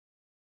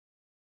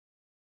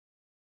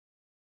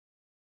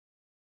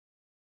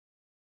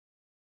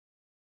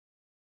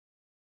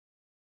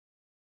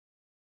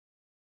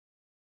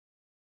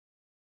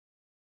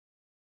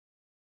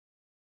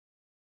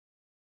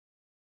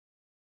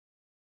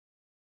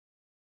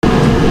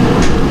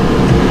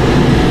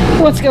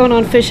What's going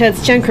on, fish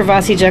heads? Jen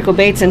Kravasi, Jekyll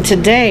Baits, and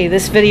today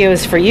this video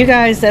is for you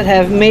guys that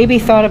have maybe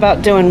thought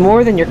about doing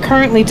more than you're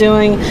currently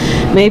doing.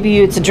 Maybe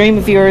it's a dream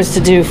of yours to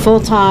do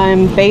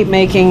full-time bait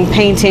making,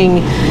 painting.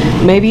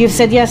 Maybe you've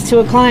said yes to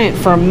a client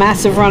for a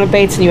massive run of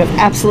baits and you have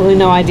absolutely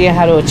no idea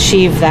how to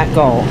achieve that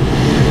goal.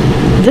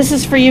 This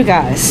is for you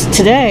guys.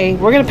 Today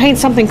we're going to paint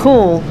something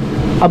cool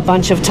a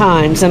bunch of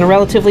times in a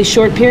relatively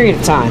short period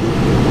of time.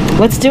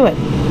 Let's do it.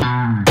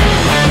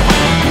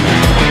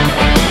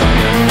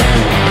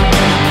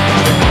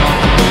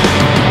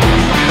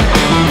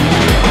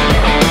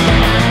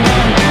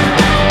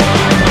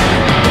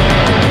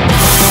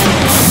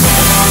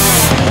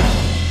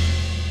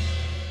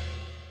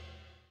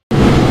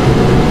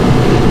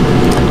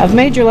 I've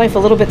made your life a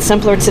little bit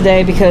simpler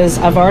today because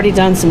I've already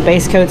done some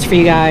base coats for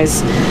you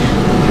guys.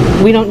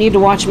 We don't need to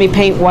watch me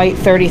paint white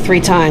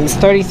 33 times.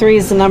 33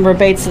 is the number of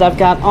baits that I've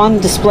got on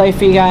display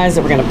for you guys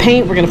that we're going to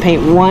paint. We're going to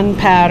paint one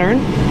pattern,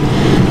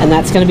 and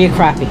that's going to be a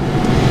crappie.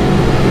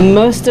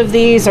 Most of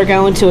these are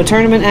going to a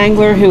tournament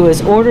angler who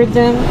has ordered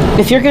them.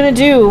 If you're going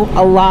to do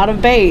a lot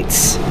of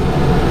baits,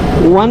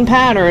 one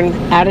pattern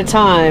at a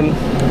time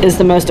is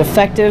the most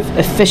effective,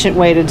 efficient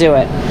way to do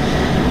it.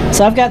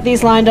 So I've got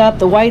these lined up.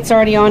 The white's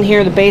already on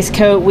here, the base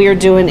coat. We are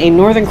doing a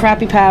northern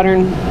crappie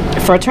pattern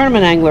for a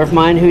tournament angler of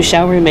mine who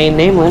shall remain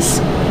nameless.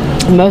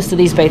 Most of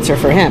these baits are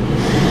for him.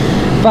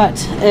 But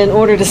in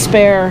order to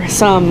spare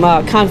some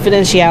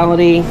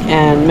confidentiality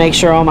and make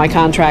sure all my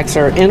contracts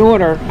are in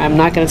order, I'm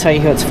not going to tell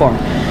you who it's for.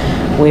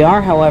 We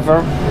are,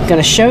 however,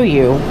 going to show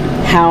you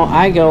how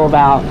I go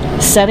about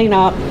setting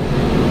up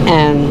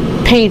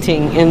and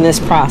painting in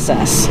this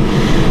process.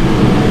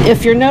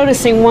 If you're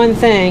noticing one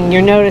thing,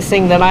 you're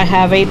noticing that I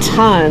have a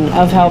ton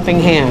of helping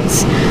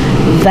hands.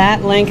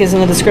 That link is in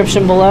the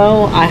description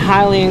below. I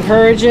highly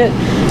encourage it.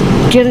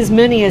 Get as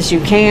many as you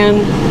can.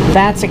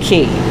 That's a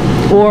key.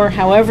 Or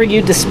however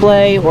you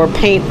display or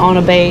paint on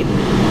a bait,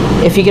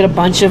 if you get a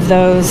bunch of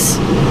those,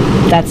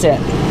 that's it.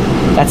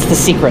 That's the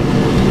secret.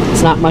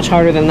 It's not much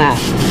harder than that.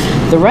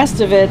 The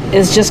rest of it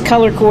is just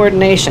color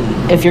coordination.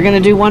 If you're going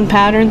to do one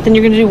pattern, then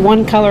you're going to do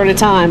one color at a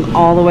time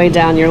all the way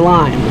down your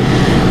line.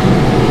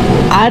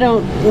 I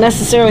don't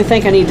necessarily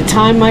think I need to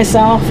time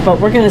myself, but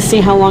we're going to see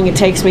how long it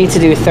takes me to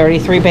do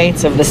 33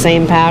 baits of the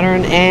same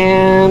pattern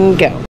and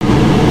go.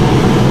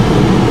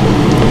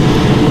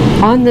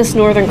 On this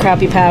northern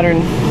crappie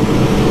pattern,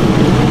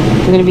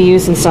 I'm going to be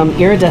using some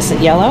iridescent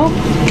yellow.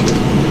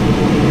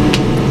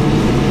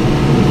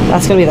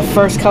 That's going to be the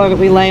first color that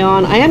we lay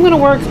on. I am going to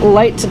work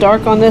light to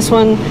dark on this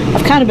one.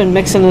 I've kind of been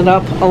mixing it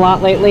up a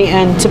lot lately,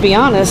 and to be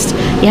honest,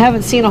 you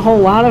haven't seen a whole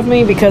lot of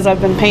me because I've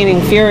been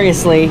painting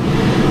furiously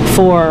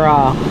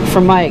for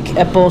Mike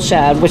at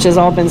Bullshad, which has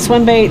all been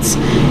swim baits.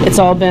 It's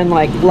all been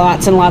like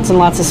lots and lots and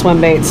lots of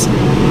swim baits.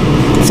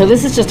 So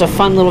this is just a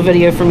fun little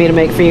video for me to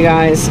make for you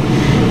guys,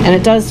 and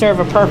it does serve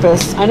a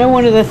purpose. I know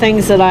one of the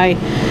things that I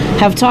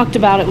have talked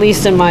about, at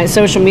least in my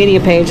social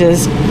media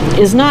pages,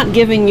 is not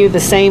giving you the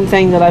same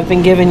thing that I've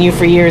been giving you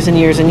for years and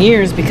years and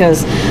years,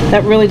 because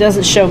that really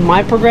doesn't show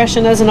my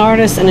progression as an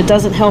artist, and it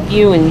doesn't help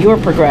you in your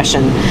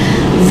progression.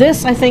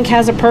 This, I think,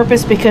 has a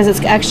purpose because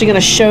it's actually going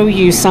to show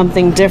you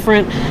something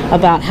different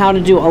about how to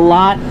do a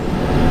lot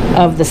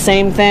of the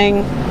same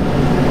thing,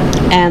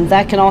 and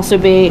that can also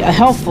be a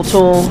helpful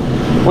tool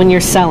when you're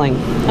selling.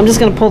 I'm just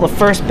going to pull the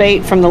first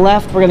bait from the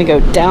left. We're going to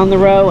go down the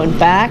row and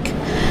back.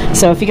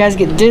 So if you guys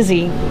get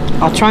dizzy,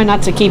 I'll try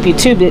not to keep you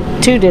too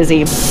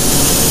dizzy,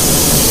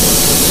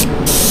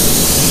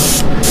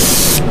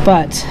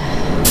 but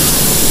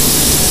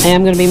I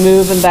am going to be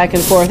moving back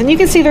and forth. And you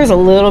can see there's a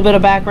little bit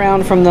of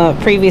background from the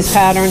previous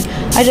pattern.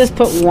 I just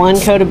put one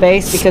coat of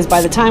base because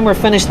by the time we're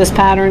finished this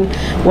pattern,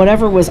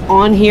 whatever was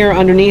on here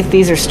underneath,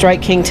 these are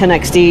Strike King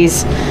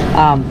 10XDs,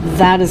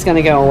 that is going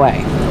to go away.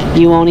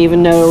 You won't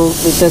even know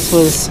that this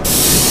was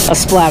a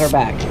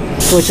splatterback,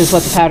 which is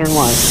what the pattern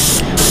was.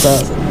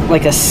 So,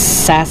 like a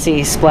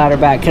sassy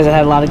splatterback because it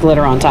had a lot of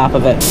glitter on top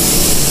of it.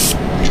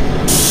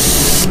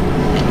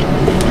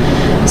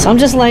 So I'm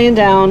just laying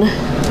down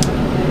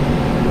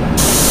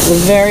the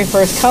very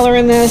first color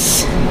in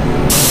this,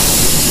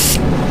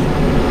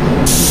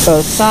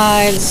 both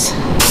sides.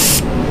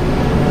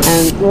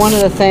 And one of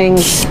the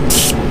things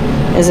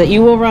is that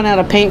you will run out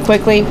of paint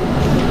quickly.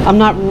 I'm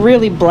not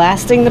really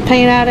blasting the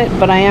paint at it,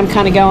 but I am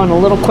kind of going a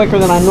little quicker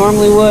than I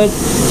normally would,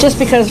 just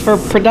because for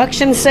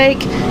production's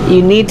sake,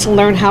 you need to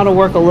learn how to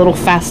work a little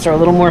faster, a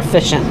little more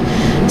efficient.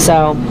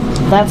 So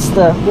that's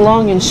the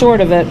long and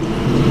short of it.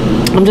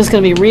 I'm just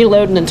going to be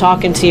reloading and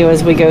talking to you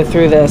as we go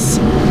through this.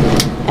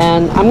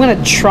 And I'm going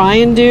to try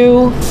and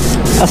do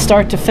a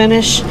start to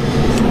finish.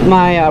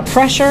 My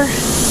pressure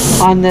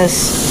on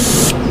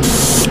this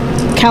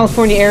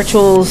California Air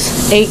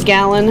Tools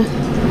 8-gallon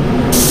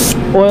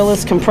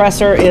oilless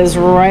compressor is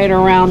right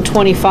around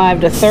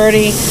 25 to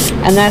 30,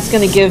 and that's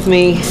going to give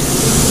me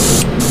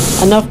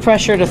enough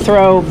pressure to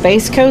throw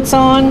base coats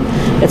on.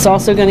 It's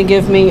also going to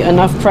give me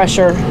enough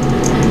pressure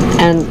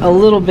and a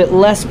little bit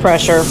less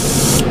pressure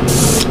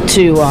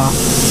to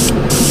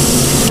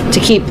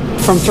keep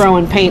from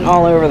throwing paint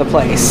all over the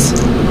place.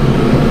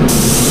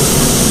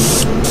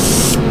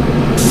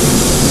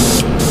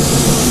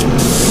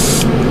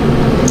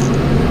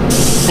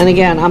 And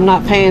again, I'm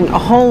not paying a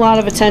whole lot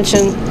of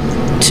attention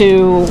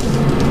to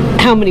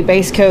how many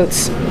base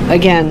coats.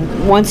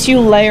 Again, once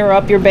you layer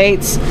up your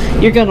baits,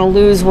 you're going to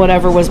lose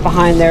whatever was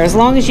behind there. As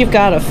long as you've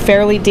got a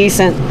fairly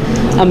decent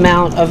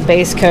amount of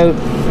base coat,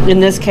 in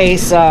this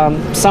case,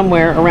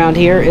 somewhere around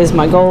here is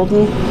my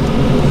golden.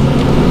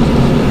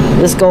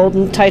 This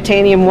golden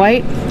titanium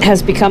white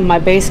has become my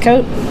base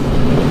coat.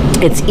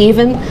 It's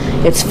even,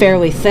 it's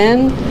fairly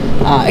thin,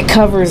 it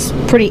covers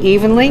pretty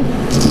evenly,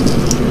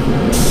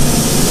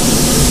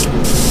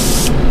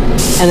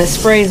 and it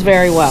sprays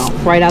very well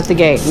right out the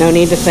gate. No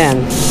need to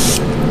thin.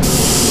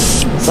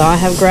 So I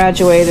have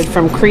graduated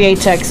from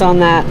Createx on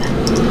that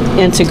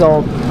into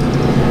gold.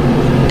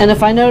 And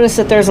if I notice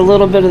that there's a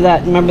little bit of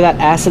that, remember that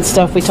acid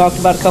stuff we talked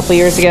about a couple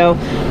years ago?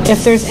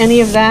 If there's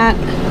any of that,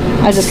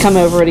 I just come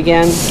over it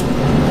again.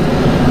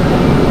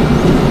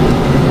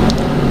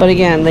 But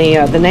again,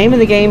 the name of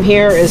the game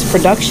here is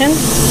production.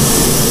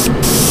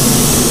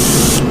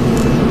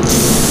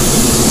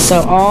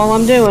 So all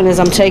I'm doing is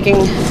I'm taking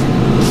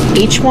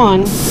each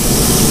one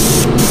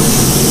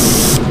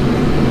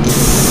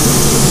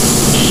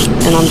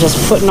and I'm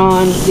just putting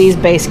on these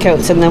base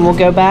coats, and then we'll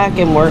go back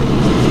and we're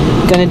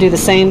going to do the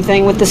same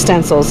thing with the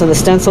stencils. And the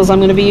stencils I'm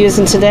going to be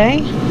using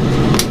today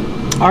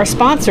are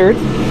sponsored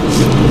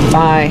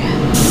by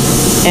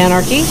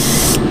Anarchy.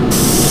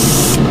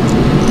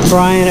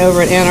 Brian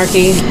over at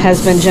Anarchy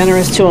has been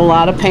generous to a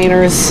lot of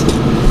painters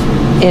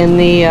in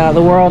the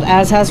world,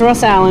 as has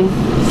Russ Allen.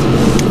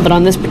 But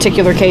on this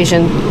particular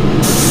occasion,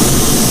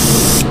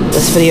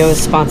 this video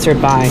is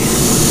sponsored by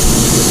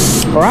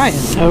Brian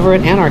over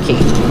at Anarchy.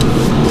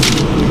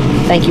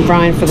 Thank you,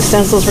 Brian, for the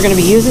stencils we're going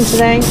to be using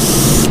today.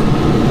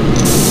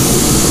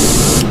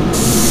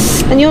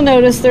 And you'll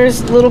notice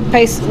there's little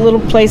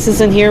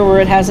places in here where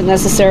it hasn't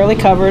necessarily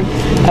covered.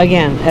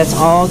 Again, that's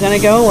all going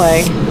to go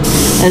away.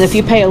 And if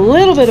you pay a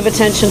little bit of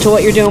attention to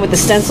what you're doing with the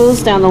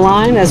stencils down the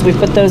line as we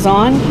put those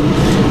on,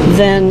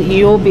 then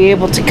you'll be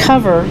able to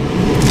cover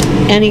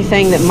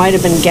anything that might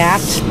have been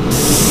gapped.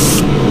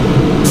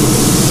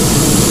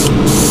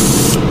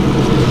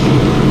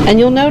 And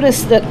you'll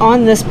notice that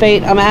on this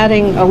bait, I'm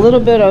adding a little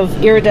bit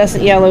of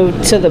iridescent yellow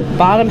to the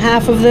bottom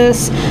half of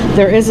this.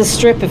 There is a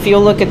strip, if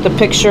you'll look at the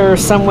picture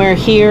somewhere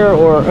here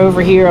or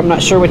over here, I'm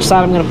not sure which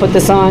side I'm going to put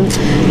this on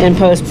in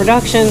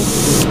post-production,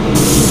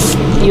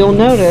 you'll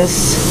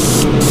notice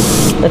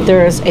that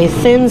there is a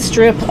thin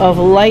strip of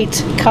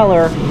light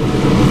color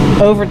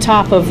over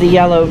top of the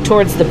yellow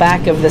towards the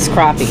back of this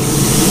crappie.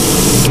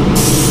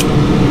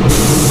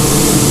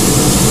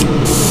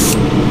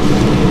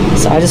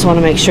 So I just want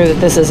to make sure that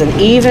this is an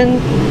even,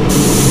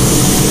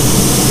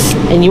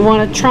 and you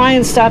want to try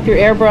and stop your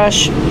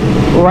airbrush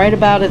right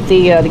about at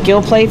the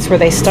gill plates where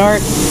they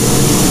start.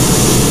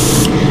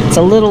 It's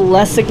a little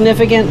less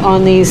significant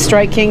on these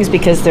Strike Kings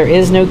because there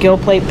is no gill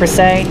plate per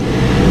se,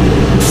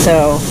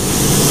 so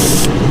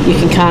you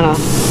can kind of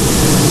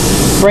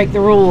break the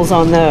rules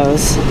on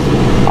those,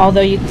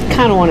 although you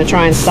kind of want to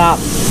try and stop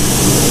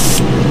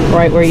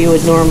right where you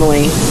would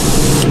normally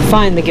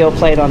find the gill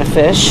plate on a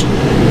fish.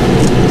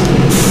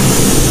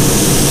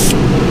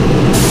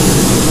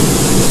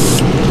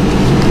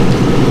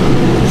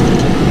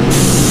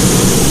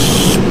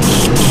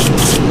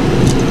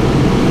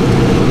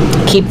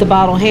 Keep the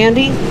bottle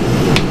handy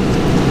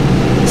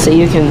so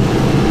you can,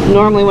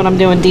 normally when I'm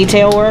doing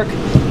detail work,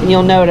 and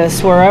you'll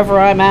notice wherever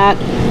I'm at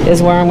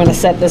is where I'm going to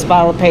set this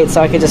bottle of paint,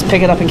 so I can just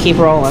pick it up and keep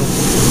rolling.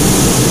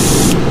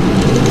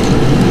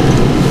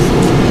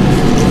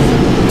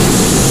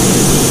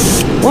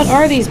 What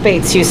are these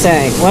baits, you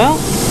say? Well,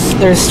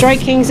 there's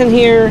Strike Kings in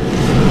here,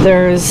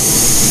 there's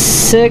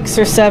 6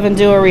 or 7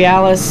 Duo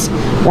Realis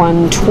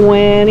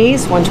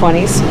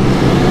 120s.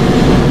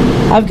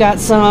 I've got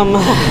some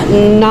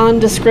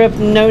nondescript,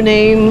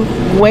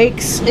 no-name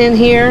wakes in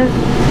here.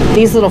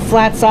 These little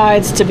flat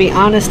sides, to be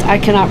honest, I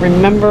cannot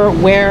remember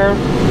where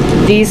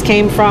these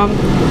came from,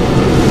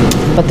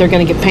 but they're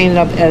going to get painted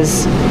up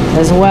as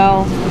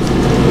well.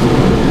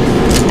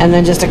 And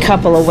then just a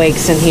couple of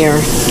wakes in here.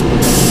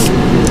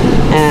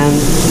 And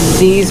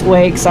these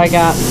wakes I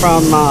got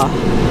from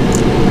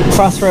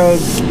Crossroad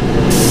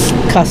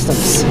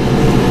Customs.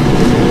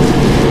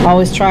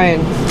 Always try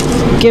and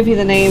give you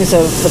the names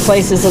of the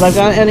places that I've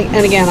gone,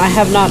 and again, I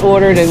have not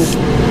ordered,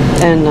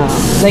 and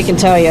they can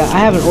tell you I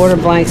haven't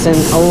ordered blanks in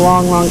a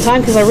long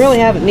time because I really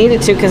haven't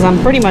needed to, because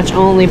I'm pretty much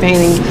only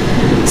painting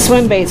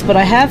swim baits. But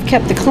I have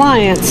kept the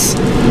clients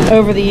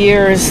over the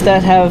years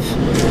that have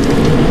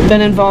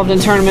been involved in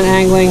tournament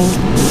angling.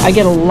 I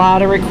get a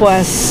lot of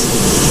requests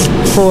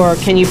for,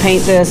 can you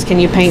paint this, can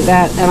you paint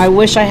that, and I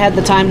wish I had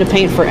the time to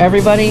paint for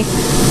everybody.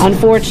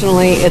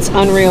 Unfortunately, it's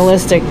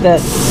unrealistic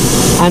that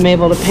I'm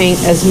able to paint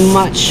as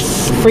much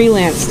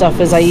freelance stuff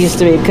as I used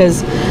to be,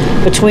 because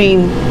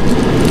between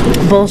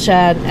bull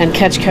shad and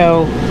catch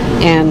co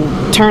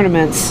and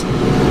tournaments,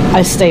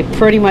 I stay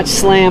pretty much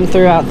slammed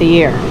throughout the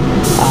year.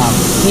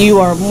 You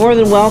are more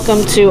than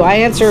welcome to, I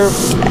answer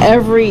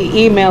every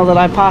email that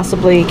I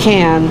possibly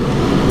can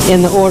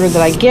in the order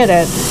that I get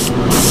it,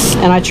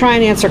 and I try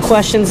and answer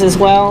questions as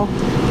well.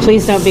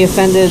 Please don't be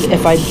offended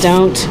if I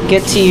don't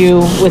get to you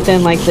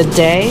within like the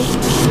day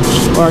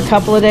or a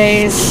couple of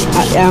days.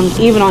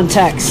 Even on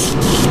text,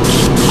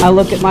 I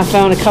look at my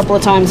phone a couple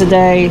of times a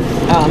day.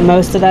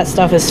 Most of that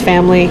stuff is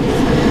family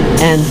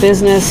and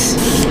business,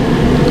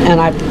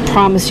 and I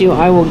promise you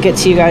I will get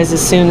to you guys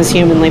as soon as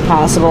humanly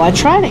possible. I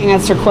try to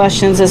answer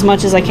questions as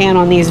much as I can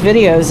on these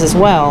videos as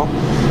well,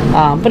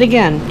 but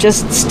again,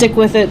 just stick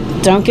with it.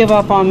 Don't give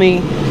up on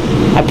me.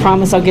 I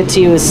promise I'll get to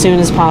you as soon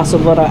as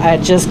possible, but I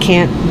just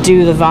can't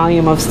do the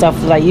volume of stuff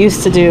that I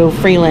used to do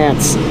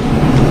freelance.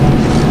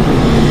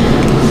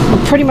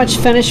 I'm pretty much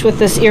finished with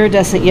this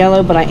iridescent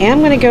yellow, but I am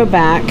going to go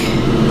back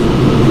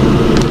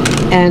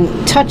and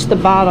touch the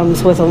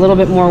bottoms with a little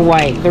bit more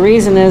white. The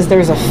reason is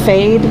there's a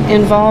fade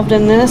involved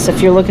in this. If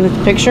you're looking at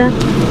the picture,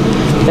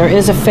 there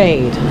is a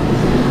fade.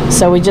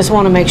 So we just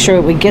want to make sure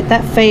that we get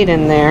that fade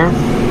in there.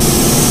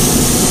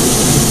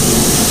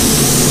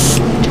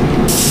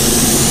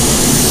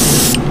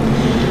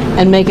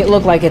 And make it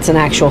look like it's an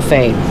actual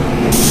fade,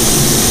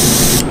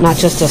 not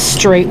just a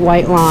straight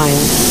white line.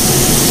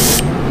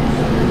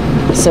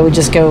 So we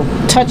just go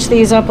touch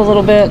these up a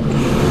little bit.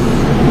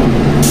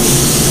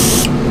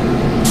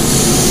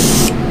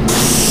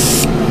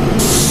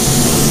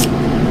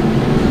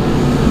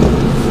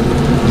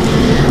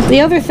 The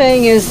other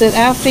thing is that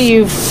after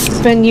you've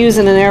been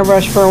using an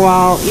airbrush for a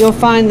while, you'll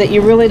find that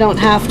you really don't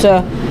have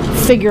to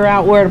figure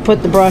out where to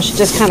put the brush. It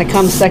just kind of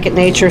comes second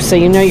nature, so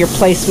you know your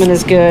placement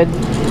is good.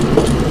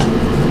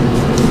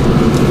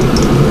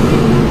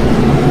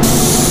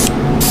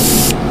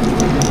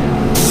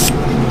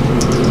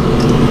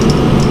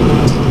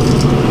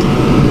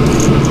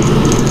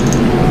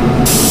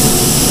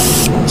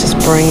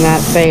 Bring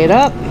that fade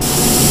up.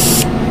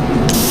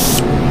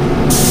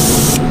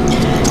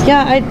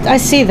 Yeah, I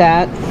see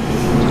that.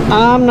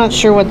 I'm not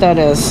sure what that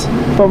is,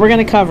 but we're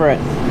going to cover it.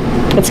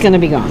 It's going to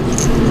be gone.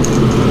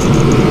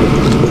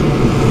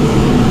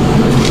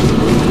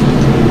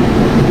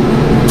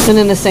 And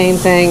then the same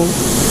thing.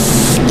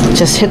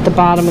 Just hit the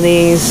bottom of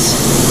these.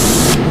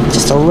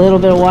 Just a little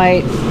bit of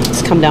white.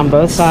 Just come down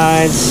both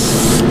sides.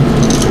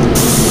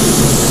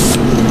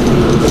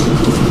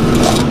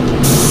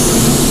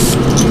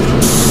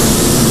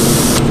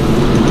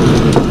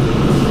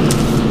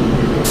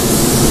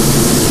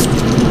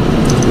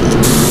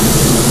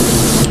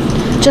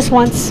 Just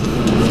once.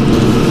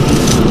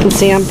 You can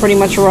see I'm pretty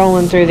much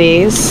rolling through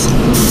these.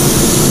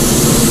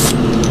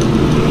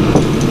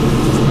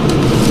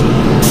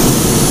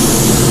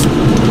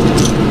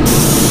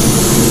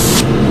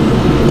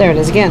 There it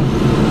is again.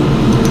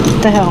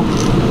 What the hell?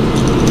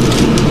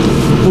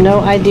 No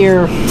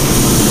idea.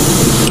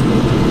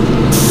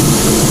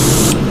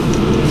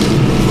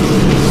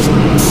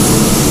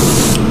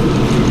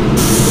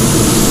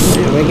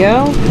 There we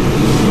go.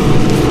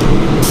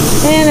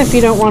 And if you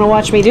don't want to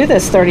watch me do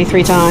this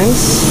 33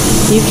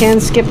 times, you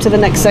can skip to the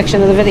next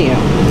section of the video.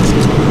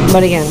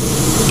 But again,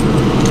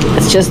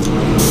 it's just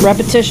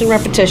repetition,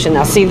 repetition.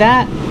 Now see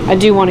that? I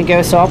do want to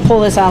go, so I'll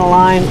pull this out of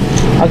line.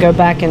 I'll go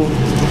back and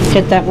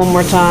hit that one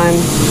more time.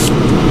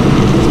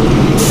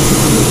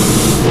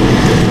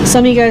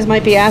 Some of you guys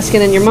might be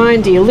asking in your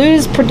mind, do you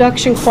lose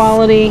production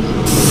quality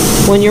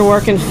when you're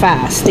working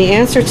fast? The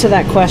answer to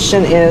that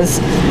question is,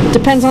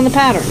 depends on the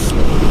pattern.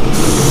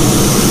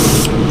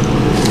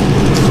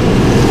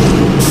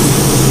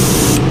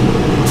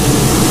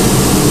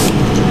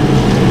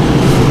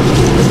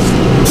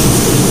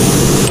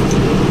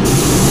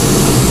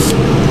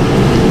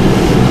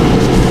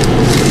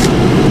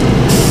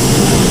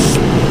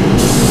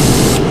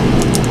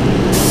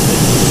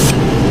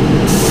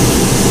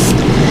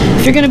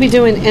 If you're going to be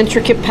doing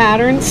intricate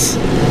patterns,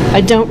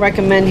 I don't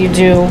recommend you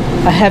do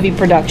a heavy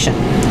production.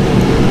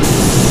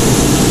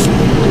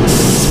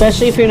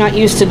 Especially if you're not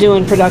used to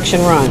doing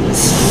production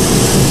runs.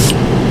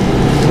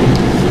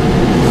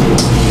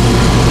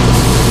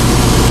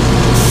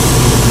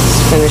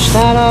 Let's finish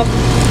that up.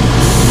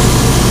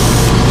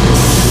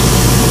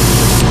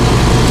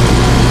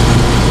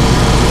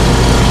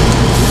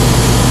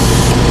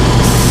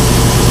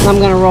 I'm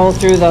going to roll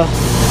through the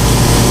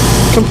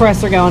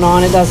compressor going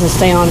on. It doesn't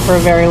stay on for a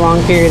very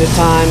long period of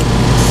time.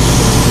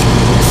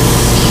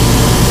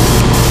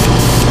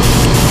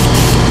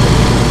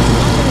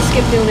 I'm not going to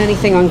skip doing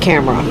anything on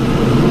camera.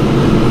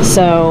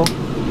 So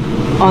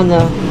on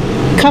the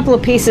couple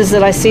of pieces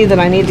that I see that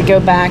I need to go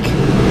back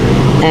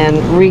and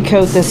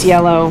recoat this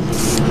yellow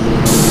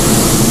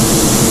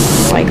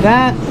like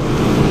that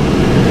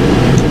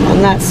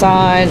on that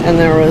side, and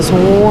there was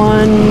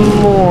one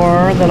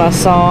more that I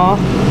saw,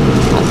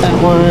 not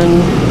that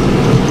one.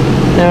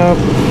 Nope.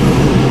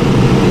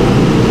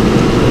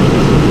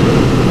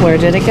 Where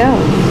did it go?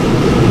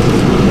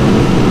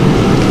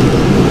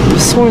 I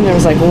sworn there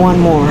was like one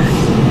more.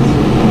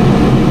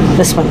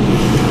 This one.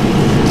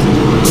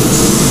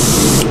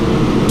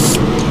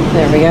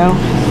 There we go.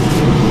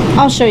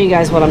 I'll show you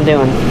guys what I'm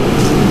doing,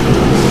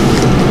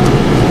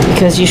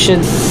 because you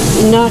should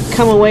not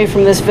come away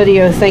from this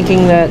video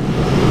thinking that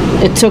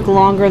it took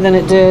longer than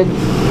it did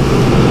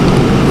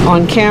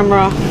on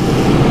camera.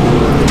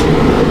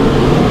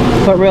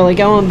 But really,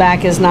 going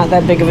back is not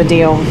that big of a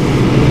deal.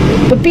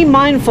 But be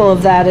mindful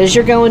of that as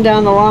you're going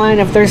down the line.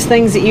 If there's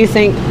things that you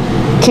think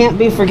can't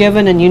be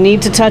forgiven and you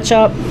need to touch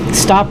up,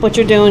 stop what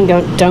you're doing.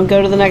 Don't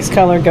go to the next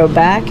color. Go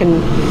back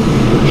and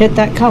hit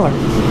that color.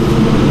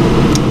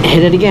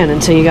 Hit it again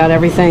until you got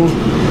everything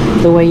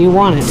the way you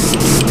want it.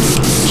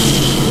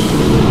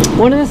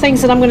 One of the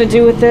things that I'm going to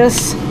do with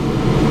this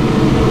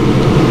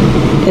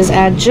is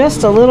add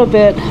just a little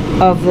bit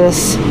of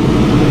this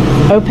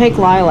opaque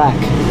lilac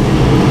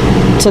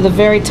to the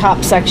very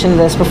top section of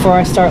this before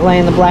I start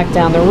laying the black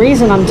down. The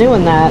reason I'm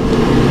doing that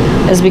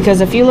is because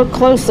if you look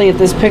closely at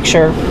this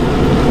picture,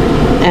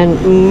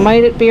 and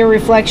might it be a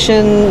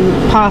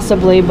reflection?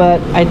 Possibly, but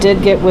I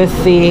did get with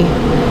the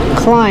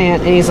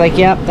client and he's like,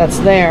 yep, that's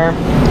there.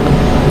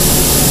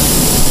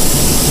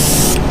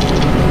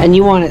 And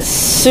you want it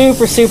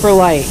super, super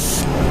light.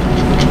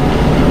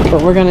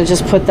 But we're going to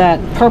just put that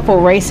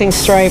purple racing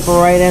stripe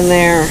right in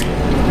there.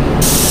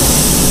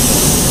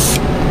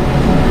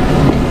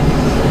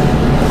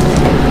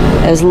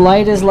 As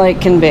light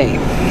can be.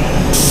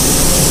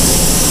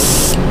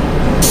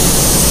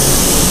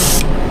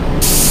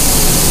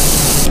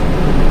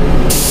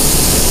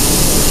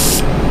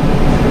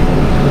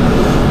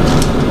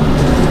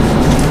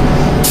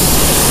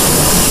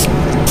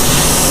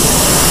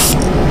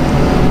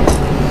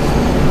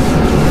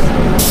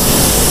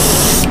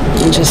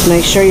 And just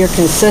make sure you're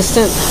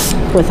consistent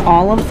with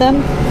all of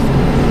them.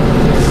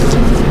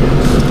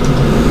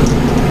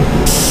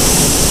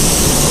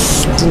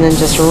 And then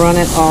just run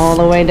it all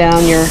the way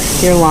down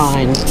your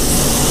line.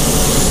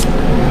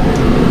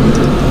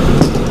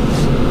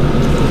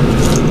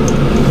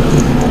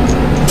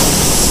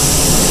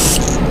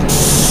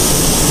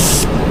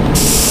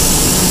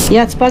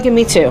 Yeah, it's bugging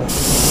me too.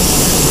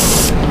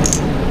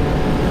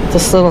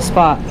 This little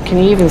spot. Can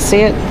you even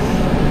see it?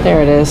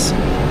 There it is.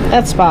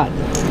 That spot.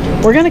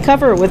 We're going to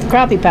cover it with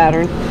CRAPPIE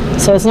pattern,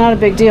 so it's not a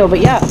big deal.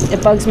 But yeah,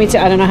 it bugs me too.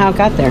 I don't know how it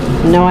got there.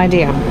 No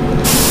idea.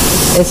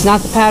 It's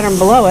not the pattern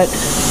below it.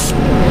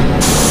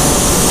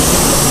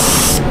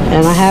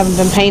 And I haven't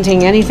been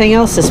painting anything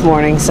else this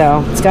morning,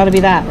 so it's got to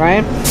be that,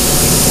 right?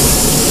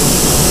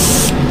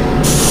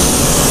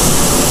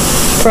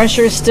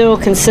 Pressure is still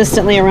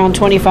consistently around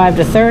 25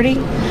 to 30.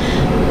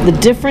 The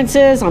difference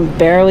is I'm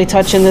barely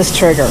touching this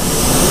trigger.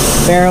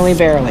 Barely,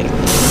 barely.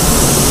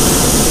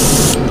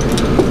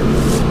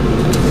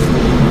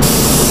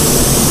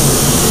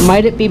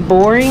 Might it be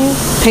boring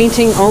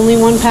painting only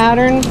one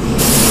pattern?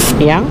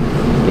 Yeah,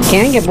 it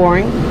can get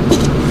boring.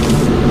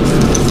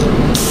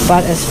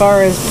 But as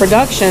far as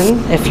production,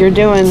 if you're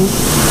doing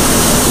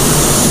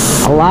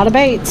a lot of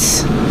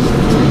baits,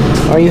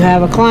 or you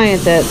have a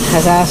client that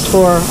has asked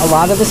for a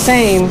lot of the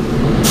same,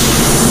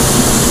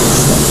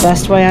 it's the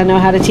best way I know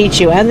how to teach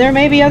you. And there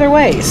may be other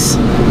ways.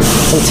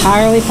 It's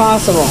entirely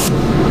possible.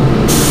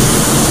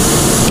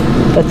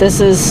 But this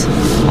is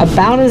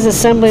about as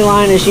assembly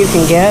line as you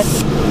can get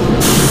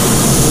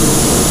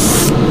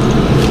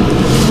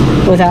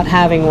without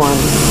having one.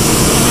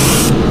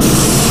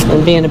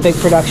 And being a big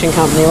production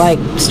company like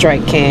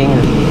Strike King,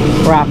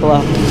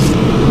 Rapala,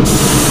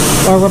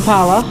 or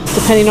Rapala,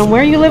 depending on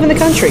where you live in the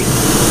country.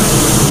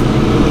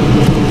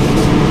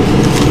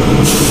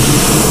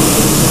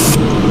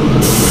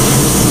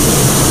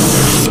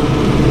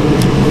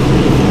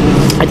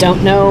 I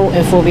don't know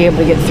if we'll be able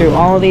to get through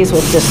all of these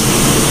with just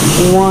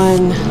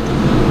one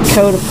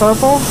coat of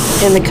purple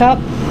in the cup,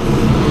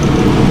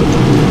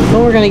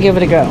 but we're going to give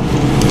it a go.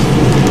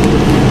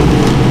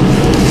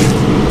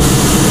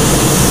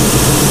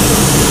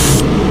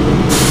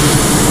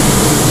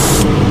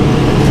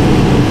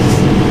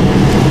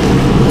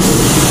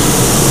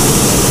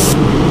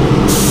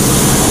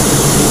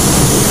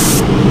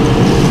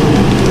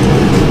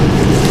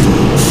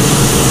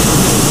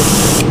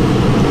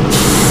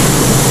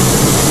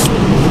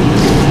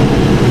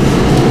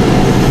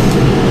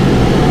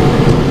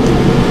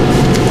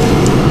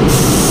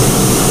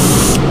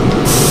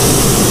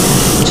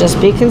 Just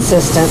be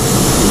consistent.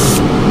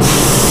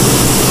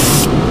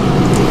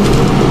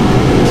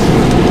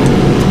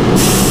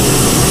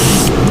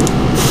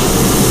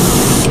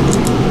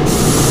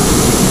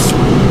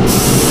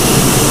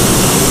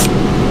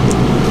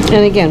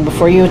 And again,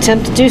 before you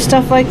attempt to do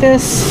stuff like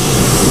this,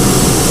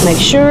 make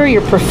sure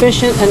you're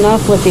proficient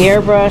enough with the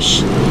airbrush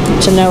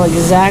to know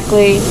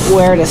exactly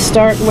where to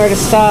start and where to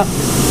stop.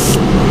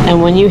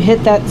 And when you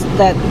hit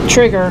that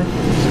trigger,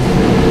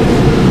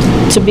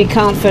 to be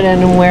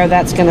confident in where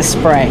that's going to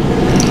spray.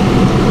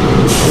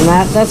 And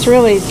that's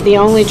really the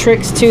only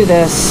tricks to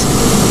this.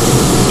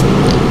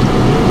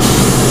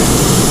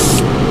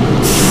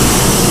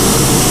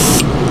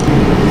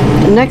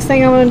 The next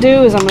thing I'm going to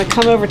do is I'm going to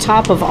come over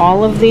top of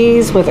all of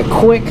these with a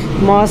quick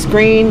moss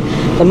green.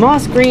 The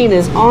moss green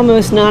is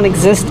almost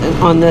non-existent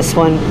on this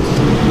one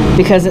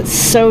because it's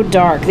so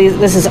dark.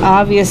 This is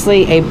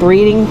obviously a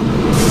breeding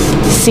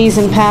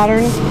season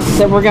pattern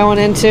that we're going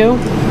into.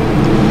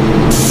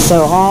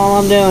 So all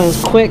I'm doing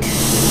is quick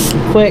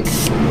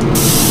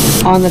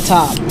on the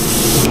top.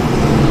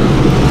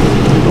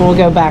 We'll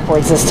go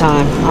backwards this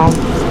time.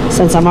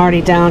 Since I'm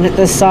already down at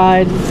this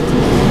side,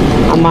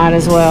 I might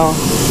as well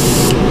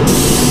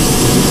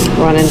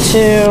run in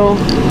two,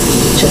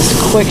 just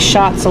quick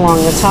shots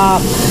along the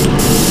top.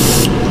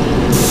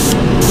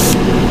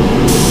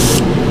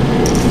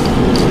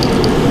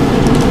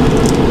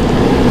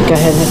 Go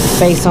ahead and hit the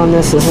face on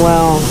this as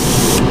well.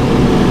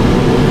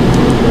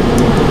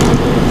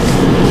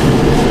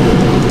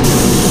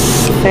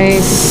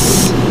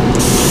 Face,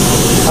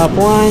 up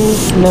one,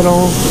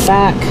 middle,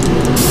 back,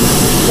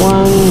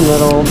 one,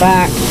 middle,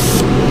 back.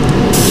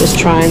 Just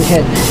try and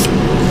hit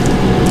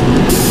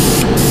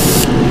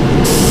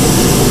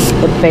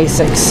the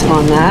basics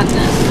on that.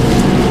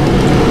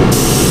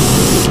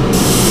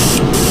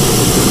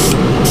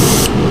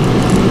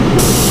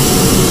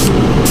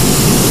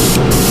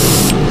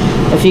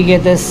 If you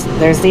get this,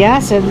 there's the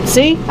acid.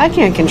 See, I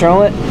can't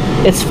control it.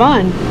 It's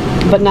fun,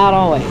 but not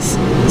always.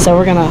 So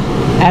we're gonna,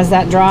 as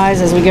that dries,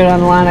 as we go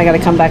down the line, I gotta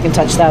come back and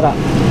touch that up,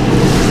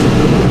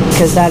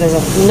 because that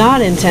is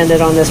not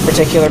intended on this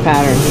particular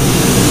pattern.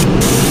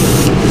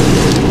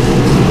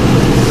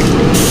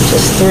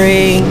 Just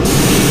three,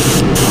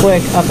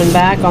 quick up and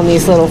back on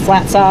these little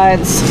flat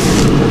sides.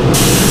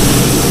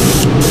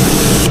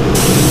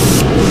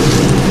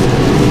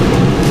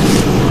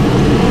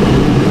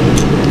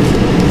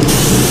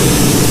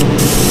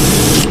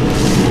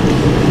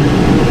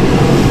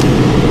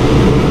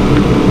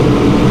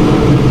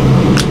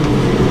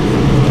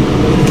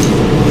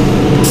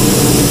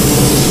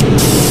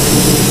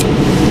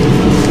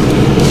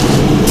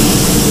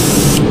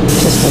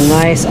 Just a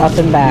nice up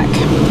and back.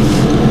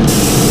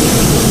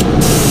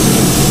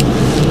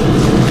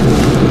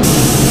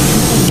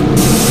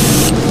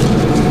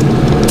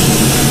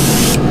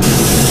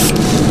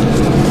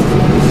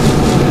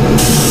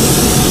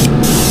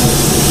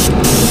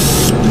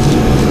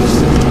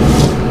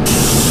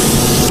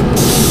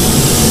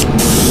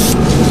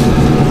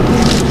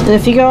 And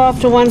if you go off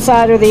to one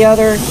side or the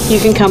other, you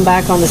can come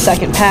back on the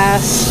second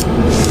pass.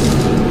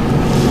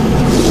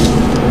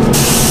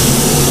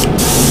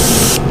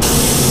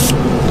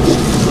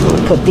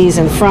 I'll put these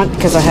in front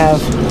because I have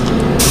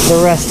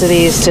the rest of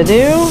these to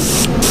do.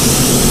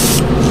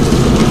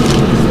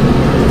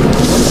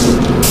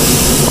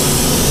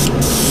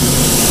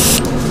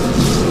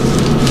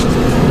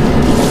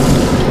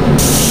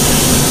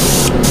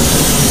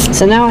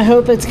 So now I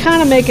hope it's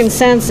kind of making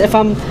sense. If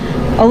I'm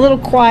a little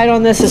quiet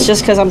on this, it's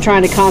just because I'm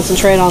trying to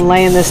concentrate on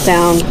laying this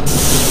down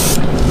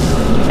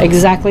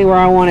exactly where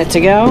I want it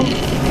to go.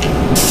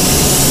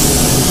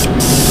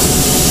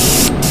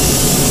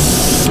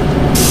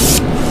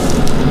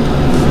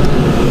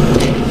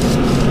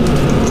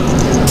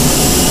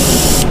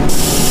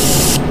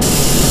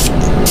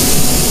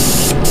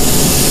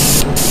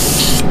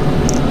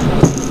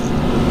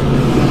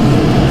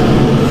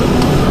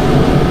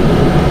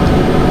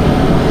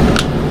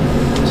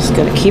 Just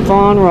gonna keep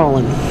on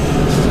rolling.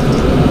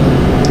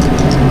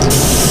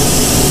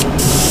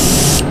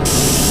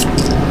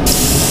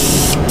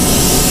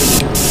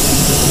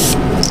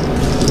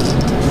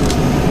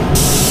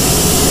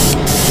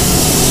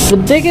 The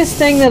biggest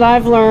thing that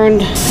I've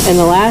learned in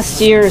the last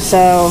year or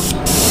so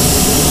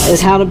is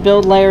how to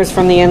build layers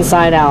from the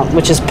inside out,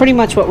 which is pretty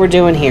much what we're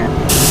doing here.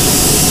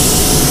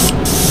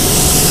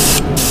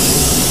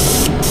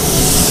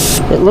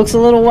 It looks a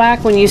little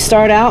whack when you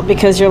start out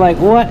because you're like,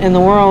 what in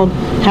the world?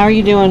 How are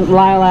you doing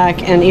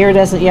lilac and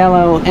iridescent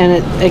yellow?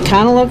 And it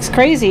kind of looks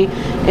crazy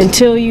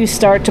until you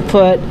start to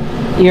put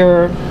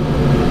your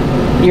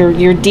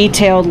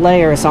detailed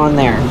layers on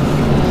there.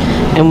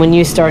 And when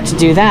you start to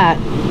do that,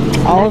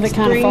 all of it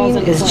kind of falls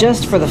in place. Is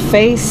just for the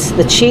face,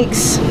 the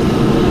cheeks.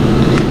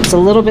 It's a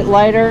little bit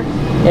lighter.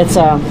 It's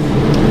a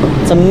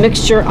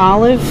mixture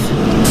olive,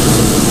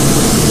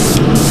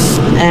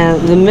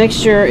 and the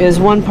mixture is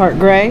 1 part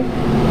gray,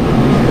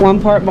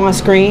 1 part moss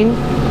green,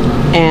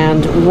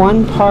 and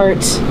 1 part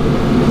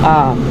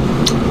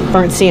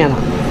burnt sienna.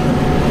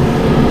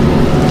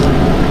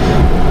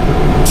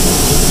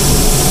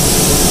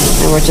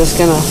 And we're just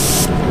gonna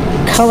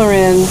color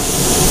in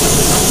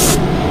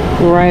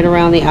right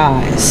around the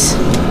eyes.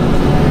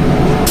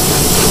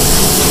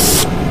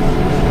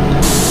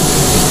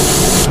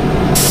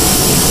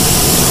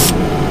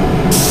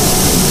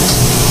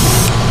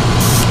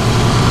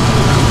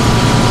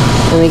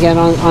 And again,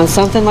 on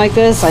something like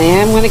this, I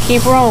am going to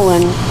keep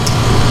rolling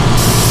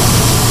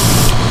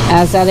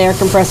as that air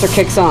compressor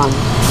kicks on,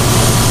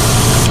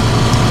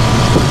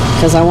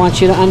 because I want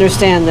you to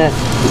understand that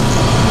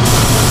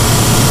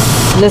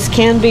this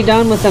can be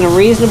done within a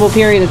reasonable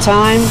period of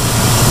time.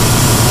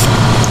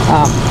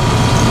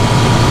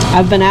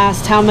 I've been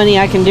asked how many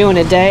I can do in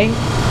a day,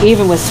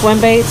 even with swim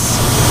baits.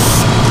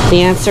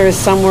 The answer is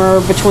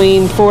somewhere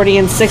between 40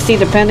 and 60,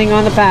 depending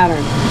on the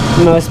pattern.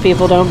 Most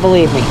people don't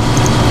believe me.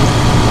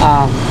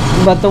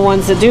 But the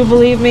ones that do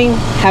believe me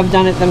have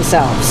done it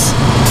themselves.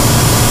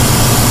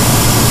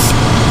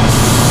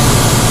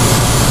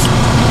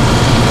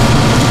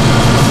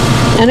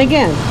 And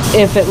again,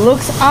 if it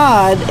looks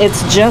odd,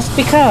 it's just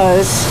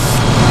because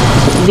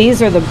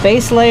these are the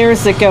base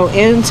layers that go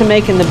into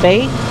making the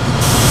bait.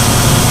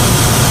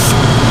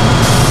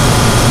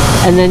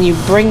 And then you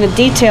bring the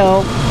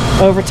detail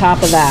over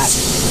top of that.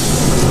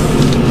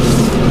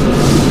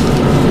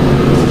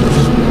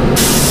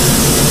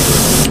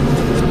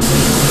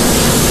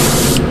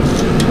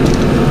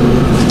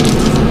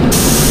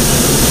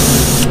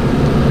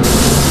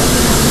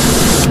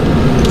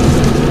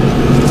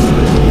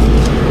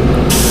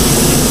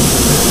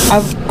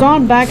 I've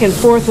gone back and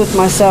forth with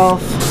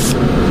myself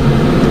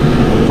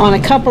on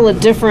a couple of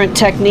different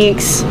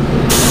techniques,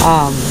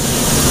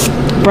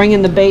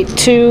 bringing the bait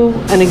to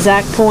an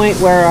exact point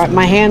where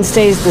my hand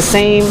stays the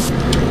same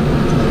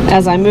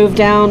as I move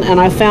down, and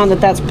I found that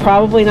that's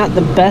probably not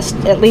the best,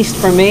 at least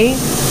for me,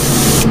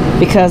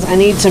 because I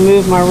need to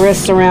move my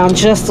wrists around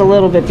just a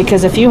little bit,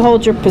 because if you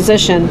hold your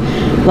position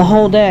the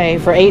whole day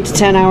for 8 to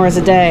 10 hours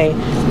a day,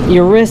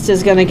 your wrist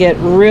is going to get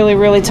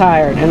really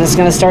tired, and it's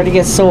going to start to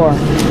get sore.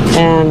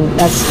 And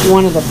that's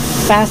one of the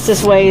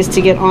fastest ways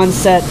to get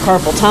onset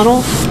carpal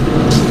tunnel.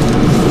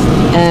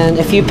 And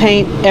if you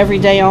paint every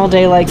day, all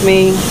day like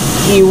me,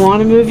 you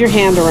want to move your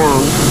hand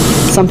around.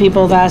 Some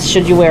people have asked,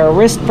 should you wear a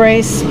wrist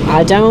brace?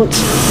 I don't.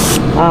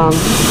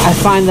 I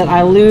find that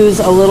I lose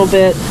a little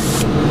bit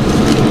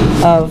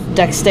of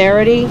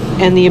dexterity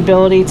and the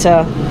ability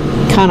to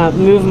kind of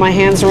move my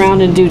hands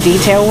around and do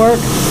detail work.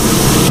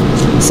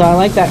 So I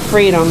like that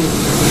freedom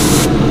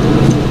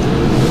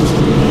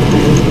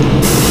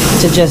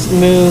to just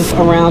move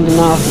around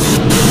enough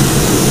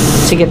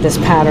to get this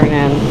pattern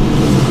in.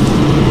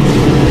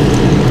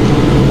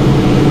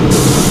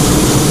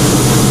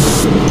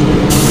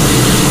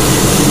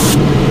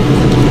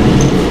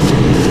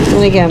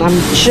 And again, I'm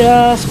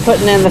just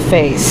putting in the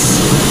face.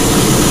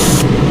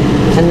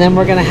 And then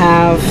we're going to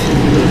have,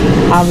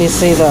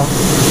 obviously, the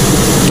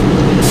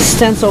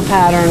stencil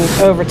pattern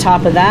over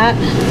top of that,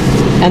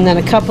 and then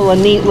a couple of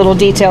neat little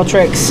detail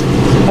tricks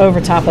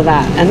over top of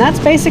that. And that's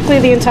basically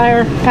the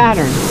entire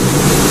pattern.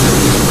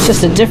 It's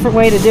just a different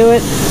way to do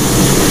it.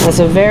 It's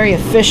a very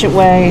efficient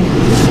way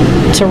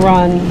to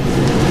run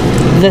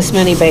this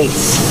many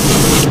baits.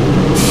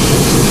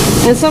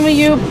 And some of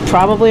you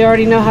probably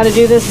already know how to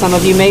do this. Some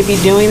of you may be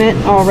doing it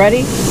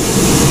already.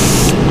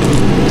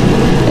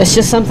 It's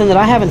just something that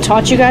I haven't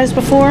taught you guys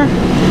before.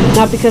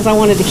 Not because I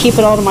wanted to keep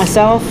it all to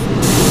myself,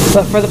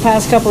 but for the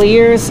past couple of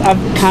years, I've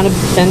kind of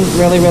been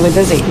really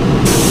busy.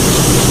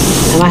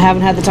 And I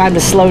haven't had the time to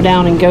slow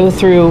down and go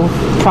through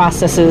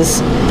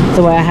processes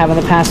the way I have in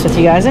the past with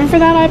you guys. And for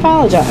that, I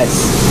apologize.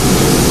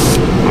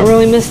 I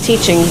really miss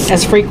teaching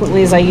as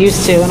frequently as I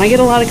used to. And I get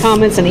a lot of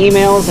comments and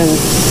emails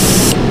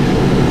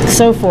and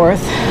so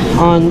forth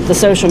on the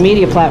social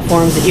media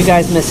platforms that you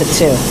guys miss it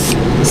too.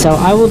 So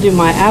I will do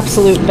my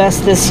absolute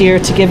best this year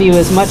to give you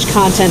as much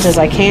content as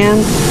I can,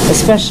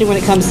 especially when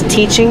it comes to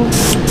teaching.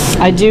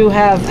 I do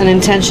have an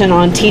intention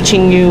on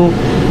teaching you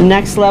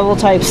next level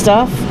type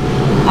stuff.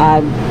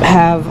 I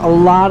have a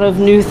lot of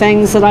new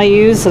things that I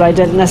use that I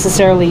didn't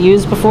necessarily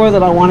use before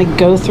that I want to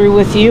go through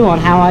with you on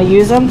how I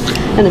use them.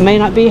 And it may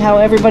not be how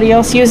everybody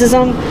else uses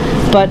them,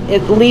 but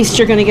at least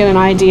you're going to get an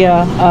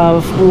idea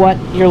of what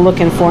you're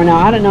looking for. Now,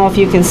 I don't know if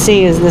you can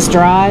see as this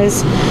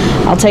dries.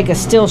 I'll take a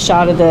still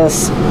shot of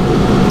this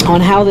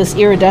on how this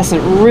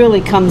iridescent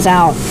really comes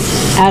out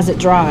as it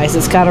dries.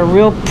 It's got a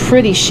real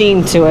pretty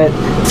sheen to it.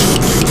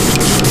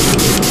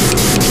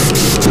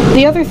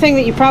 The other thing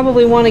that you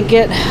probably want to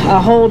get a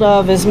hold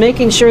of is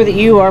making sure that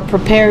you are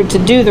prepared to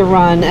do the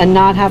run and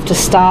not have to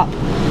stop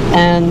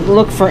and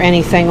look for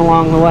anything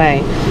along the way.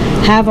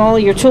 Have all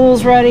your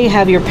tools ready,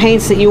 have your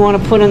paints that you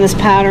want to put in this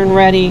pattern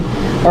ready,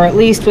 or at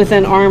least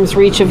within arm's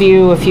reach of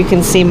you. If you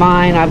can see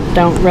mine, I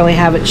don't really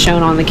have it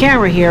shown on the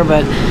camera here,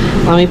 but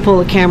let me pull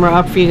the camera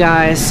up for you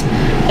guys.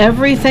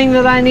 Everything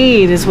that I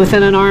need is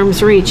within an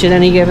arm's reach at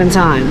any given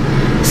time.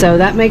 So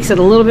that makes it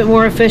a little bit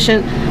more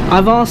efficient.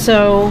 I've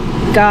also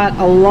got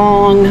a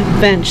long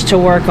bench to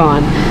work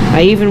on.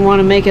 I even want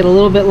to make it a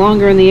little bit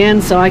longer in the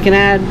end so I can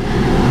add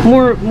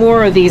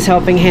more of these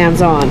helping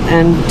hands on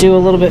and do a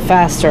little bit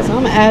faster. So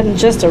I'm adding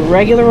just a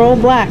regular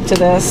old black to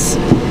this,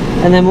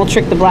 and then we'll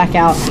trick the black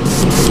out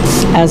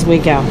as we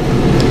go.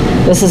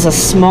 This is a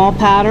small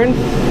pattern,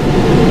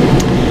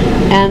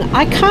 and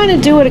I kind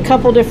of do it a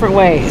couple different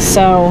ways.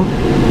 So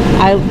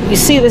you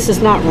see this is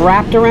not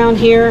wrapped around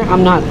here.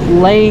 I'm not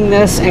laying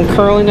this and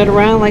curling it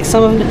around like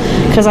some of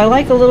them, because I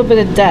like a little bit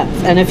of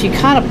depth. And if you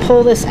kind of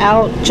pull this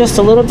out just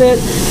a little bit,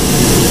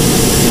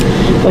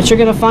 what you're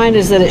going to find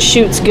is that it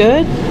shoots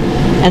good,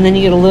 and then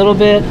you get a little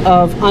bit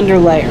of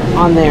underlayer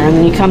on there, and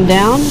then you come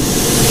down,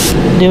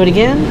 do it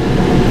again,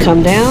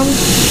 come down,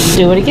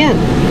 do it again,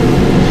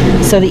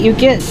 so that you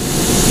get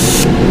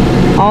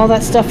all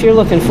that stuff you're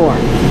looking for,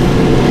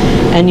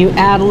 and you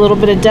add a little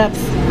bit of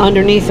depth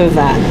underneath of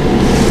that.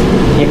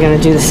 You're going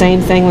to do the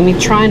same thing. Let me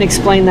try and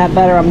explain that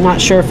better. I'm not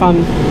sure if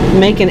I'm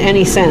making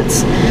any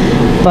sense.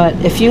 But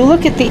if you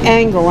look at the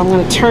angle, I'm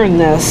going to turn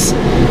this.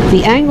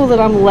 The angle that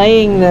I'm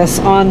laying this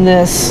on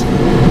this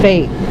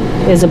bait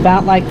is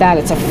about like that.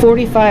 It's a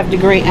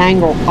 45-degree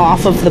angle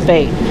off of the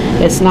bait.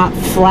 It's not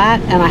flat,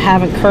 and I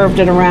haven't curved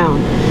it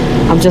around.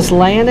 I'm just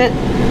laying it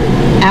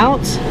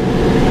out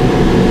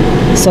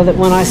so that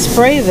when I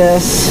spray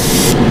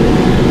this,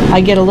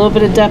 I get a little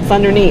bit of depth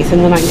underneath,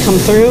 and then I can come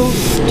through,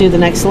 do the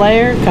next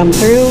layer, come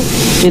through,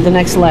 do the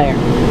next layer.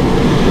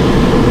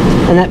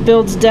 And that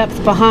builds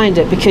depth behind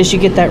it because you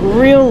get that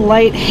real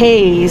light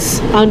haze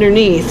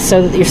underneath,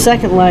 so that your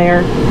second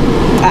layer,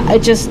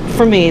 it just,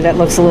 for me, that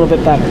looks a little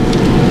bit better.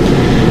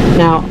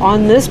 Now,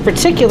 on this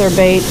particular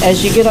bait,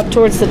 as you get up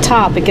towards the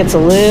top, it gets a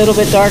little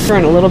bit darker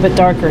and a little bit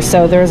darker,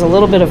 so there's a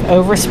little bit of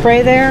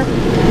overspray there.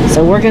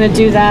 So we're going to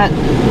do that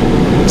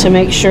to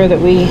make sure that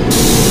we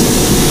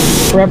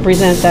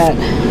represent that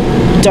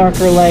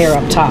darker layer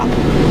up top.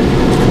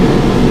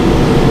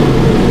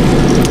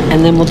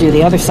 And then we'll do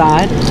the other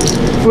side.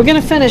 We're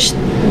going to finish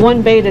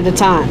one bait at a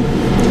time.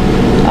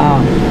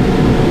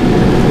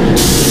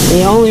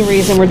 The only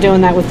reason we're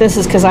doing that with this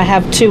is because I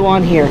have two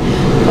on here.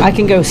 I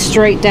can go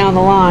straight down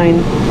the line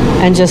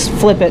and just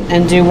flip it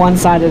and do one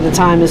side at a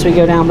time as we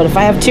go down. But if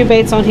I have two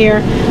baits on here,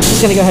 I'm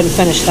just going to go ahead and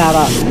finish that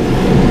up.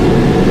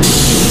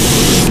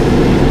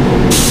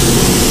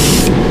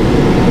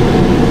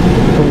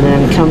 And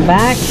then come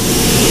back,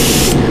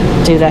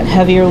 do that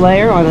heavier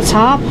layer on the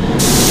top.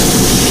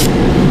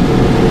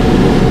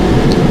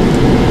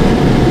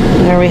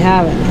 There we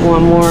have it.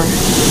 One more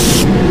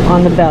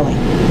on the belly.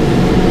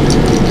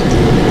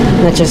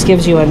 That just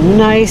gives you a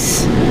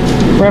nice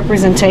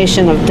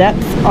representation of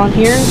depth on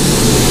here,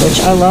 which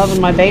I love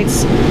in my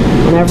baits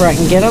whenever I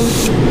can get them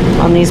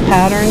on these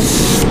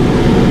patterns.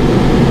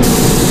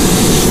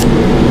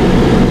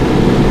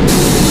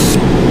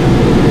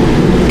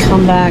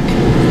 Come back.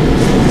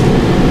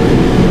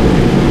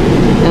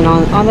 And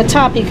on the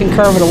top you can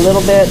curve it a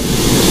little bit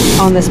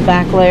on this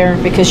back layer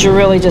because you're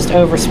really just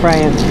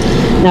overspraying.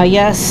 Now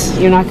yes,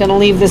 you're not going to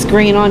leave this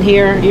green on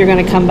here. You're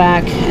going to come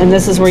back and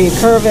this is where you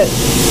curve it.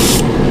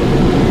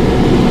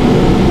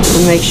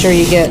 And make sure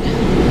you get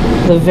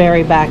the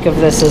very back of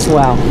this as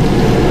well.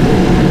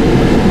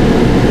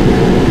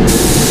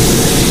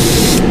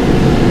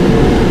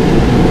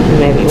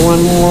 Maybe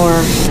one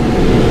more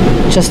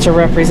just to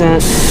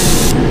represent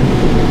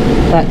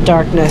that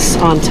darkness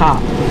on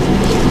top.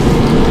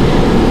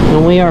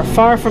 And we are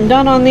far from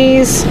done on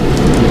these,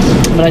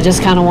 but I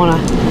just kind of want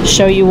to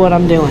show you what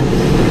I'm doing.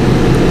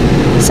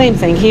 Same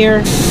thing here.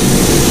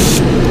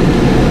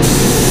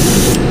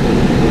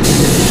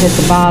 Hit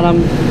the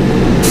bottom.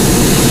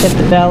 Hit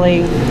the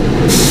belly,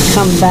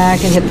 come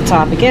back and hit the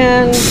top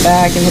again,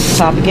 back and hit the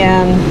top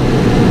again.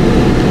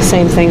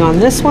 Same thing on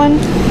this one.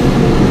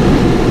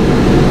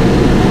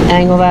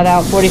 Angle that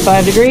out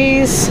 45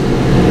 degrees.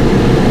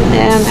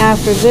 And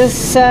after this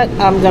set,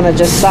 I'm going to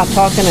just stop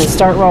talking and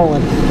start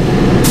rolling.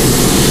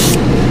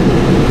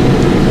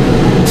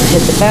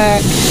 Hit the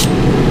back,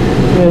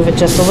 move it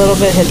just a little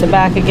bit, hit the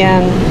back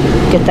again,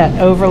 get that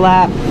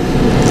overlap,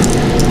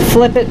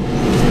 flip it.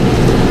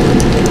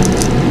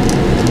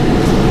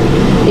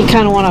 You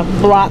kind of want to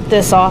blot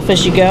this off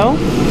as you go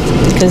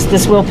because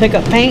this will pick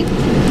up paint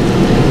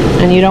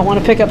and you don't want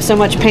to pick up so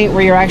much paint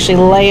where you're actually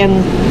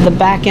laying the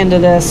back end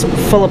of this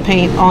full of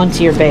paint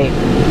onto your bait.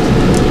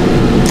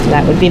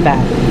 That would be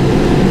bad.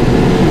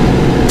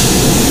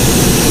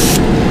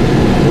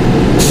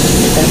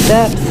 Get that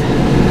depth.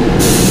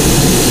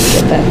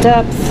 Get that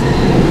depth.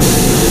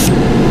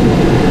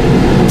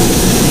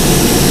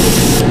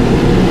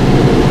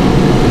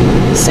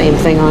 Same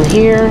thing on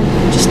here.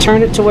 Just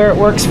turn it to where it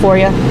works for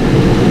you.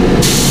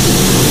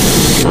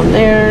 Come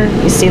there.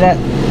 You see that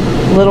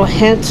little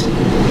hint?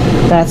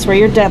 That's where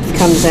your depth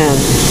comes in.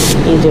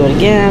 You do it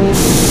again.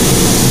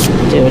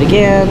 Do it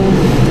again.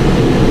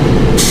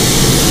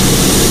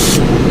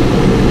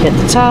 Hit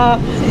the top.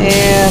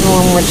 And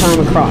one more time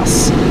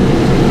across.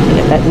 You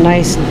get that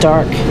nice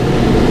dark.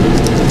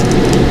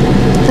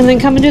 And then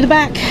come and do the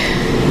back.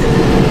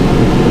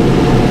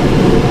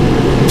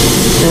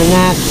 And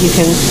that you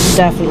can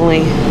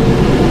definitely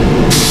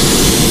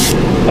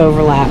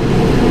overlap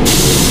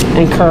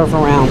and curve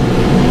around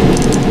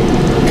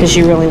because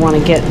you really want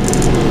to get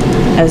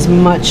as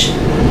much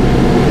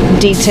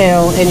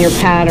detail in your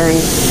pattern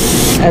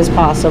as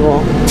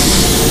possible.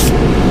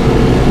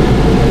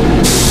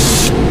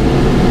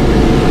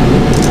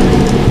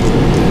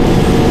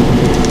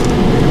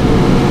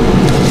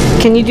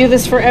 Can you do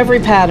this for every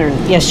pattern?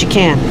 Yes, you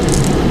can.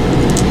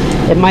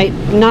 It might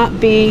not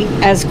be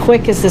as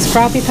quick as this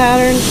crappie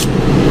pattern.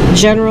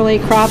 Generally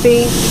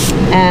crappie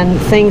and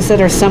things that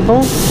are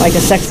simple, like a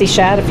sexy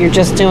shad, if you're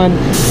just doing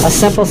a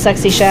simple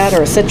sexy shad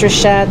or a citrus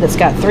shad that's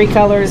got 3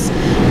 colors,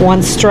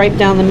 1 stripe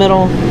down the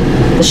middle,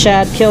 the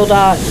shad kill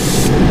dot.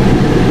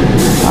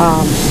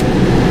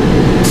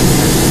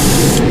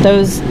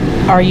 Those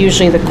are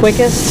usually the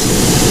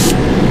quickest.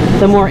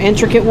 The more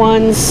intricate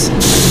ones,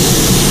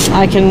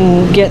 I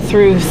can get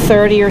through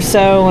 30 or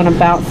so in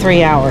about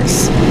 3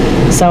 hours.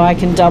 So I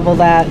can double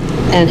that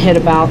and hit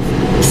about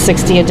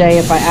 60 a day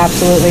if I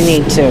absolutely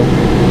need to.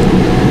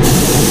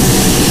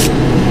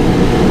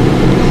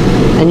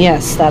 And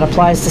yes, that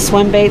applies to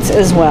swim baits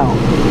as well.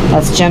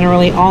 That's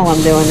generally all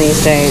I'm doing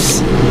these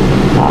days,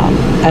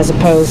 as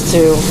opposed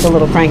to the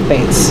little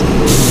crankbaits.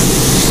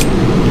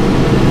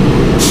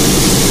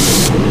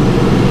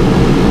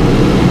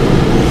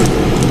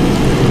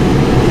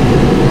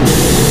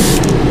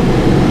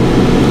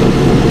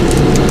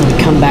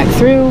 Come back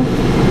through.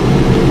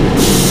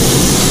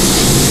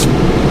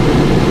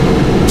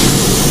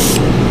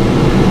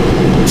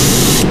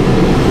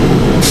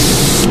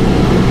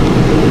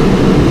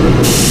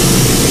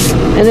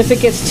 if it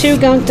gets too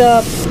gunked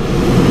up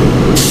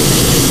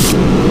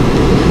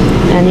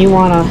and you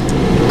want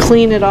to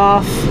clean it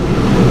off,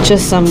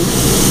 just some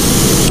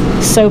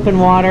soap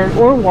and water,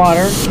 or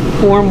water,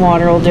 warm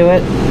water will do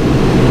it.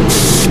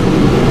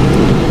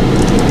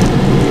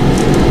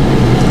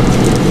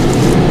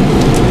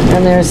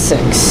 And there's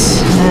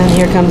 6, and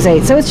here comes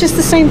 8. So it's just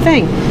the same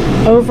thing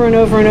over and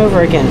over and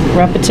over again.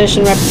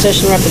 Repetition,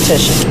 repetition,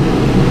 repetition,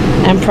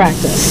 and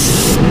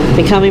practice.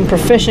 Becoming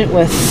proficient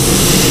with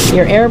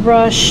your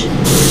airbrush,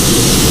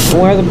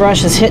 where the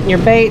brush is hitting your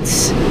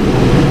baits.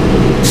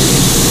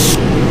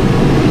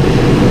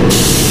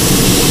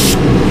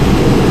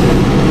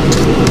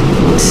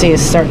 See,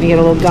 it's starting to get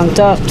a little gunked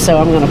up, so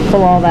I'm going to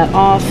pull all that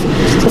off.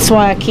 That's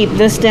why I keep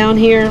this down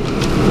here.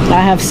 I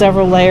have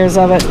several layers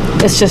of it.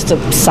 It's just a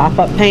sop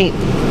up paint.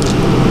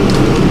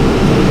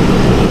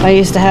 I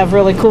used to have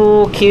really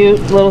cool,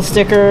 cute little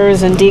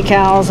stickers and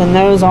decals, and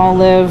those all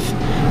live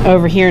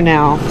over here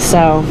now,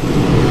 so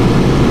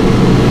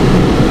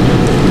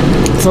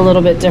it's a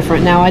little bit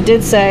different. Now, I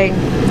did say,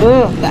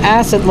 ugh, the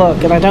acid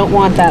look, and I don't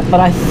want that,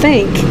 but I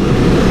think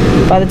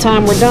by the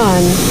time we're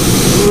done,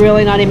 you're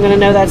really not even going to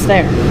know that's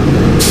there.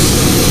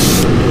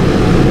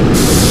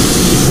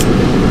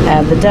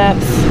 Add the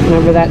depth.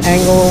 Remember that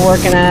angle we're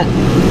working at.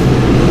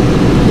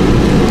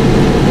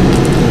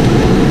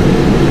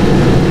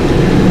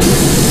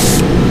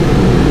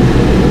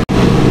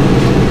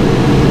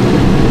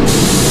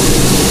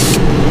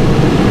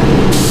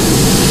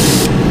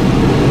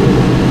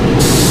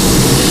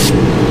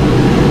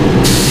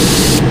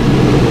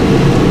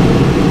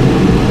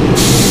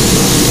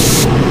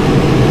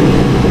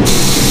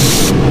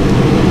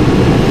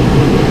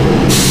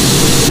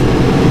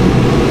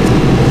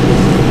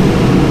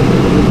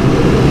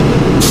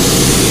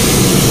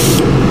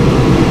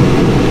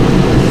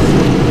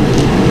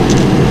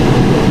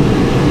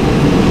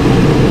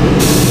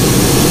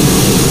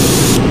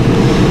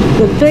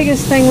 The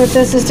biggest thing with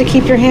this is to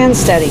keep your hand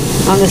steady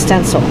on the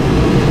stencil.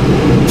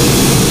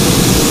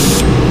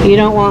 You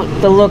don't want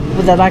the look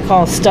that I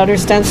call stutter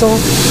stencil,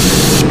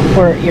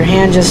 where your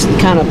hand just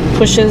kind of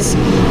pushes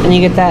and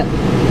you get that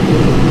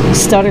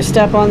stutter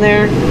step on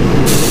there.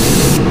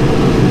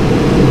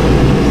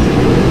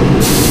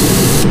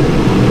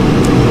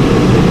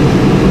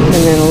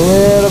 And then a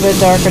little bit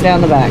darker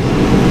down the back.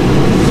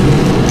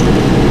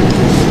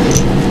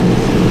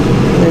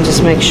 And then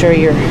just make sure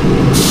you're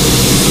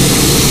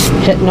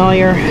hitting all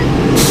your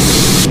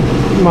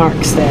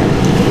marks there.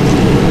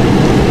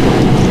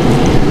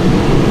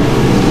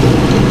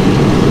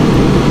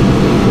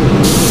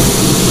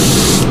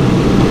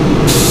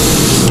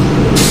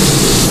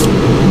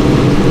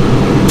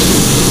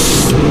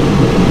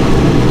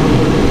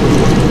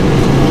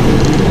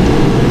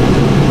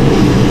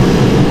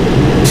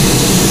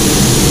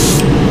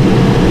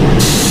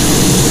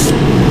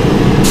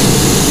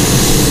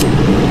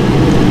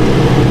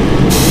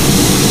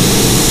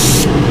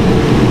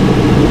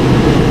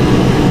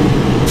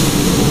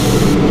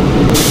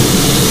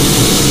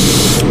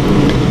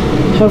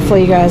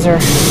 Hopefully you guys are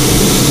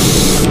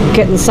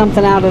getting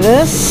something out of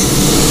this.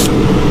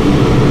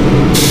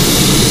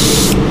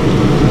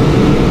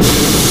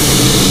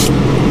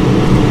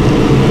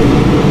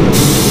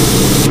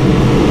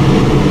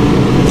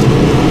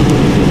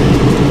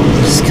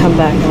 Just come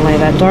back and lay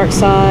that dark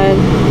side.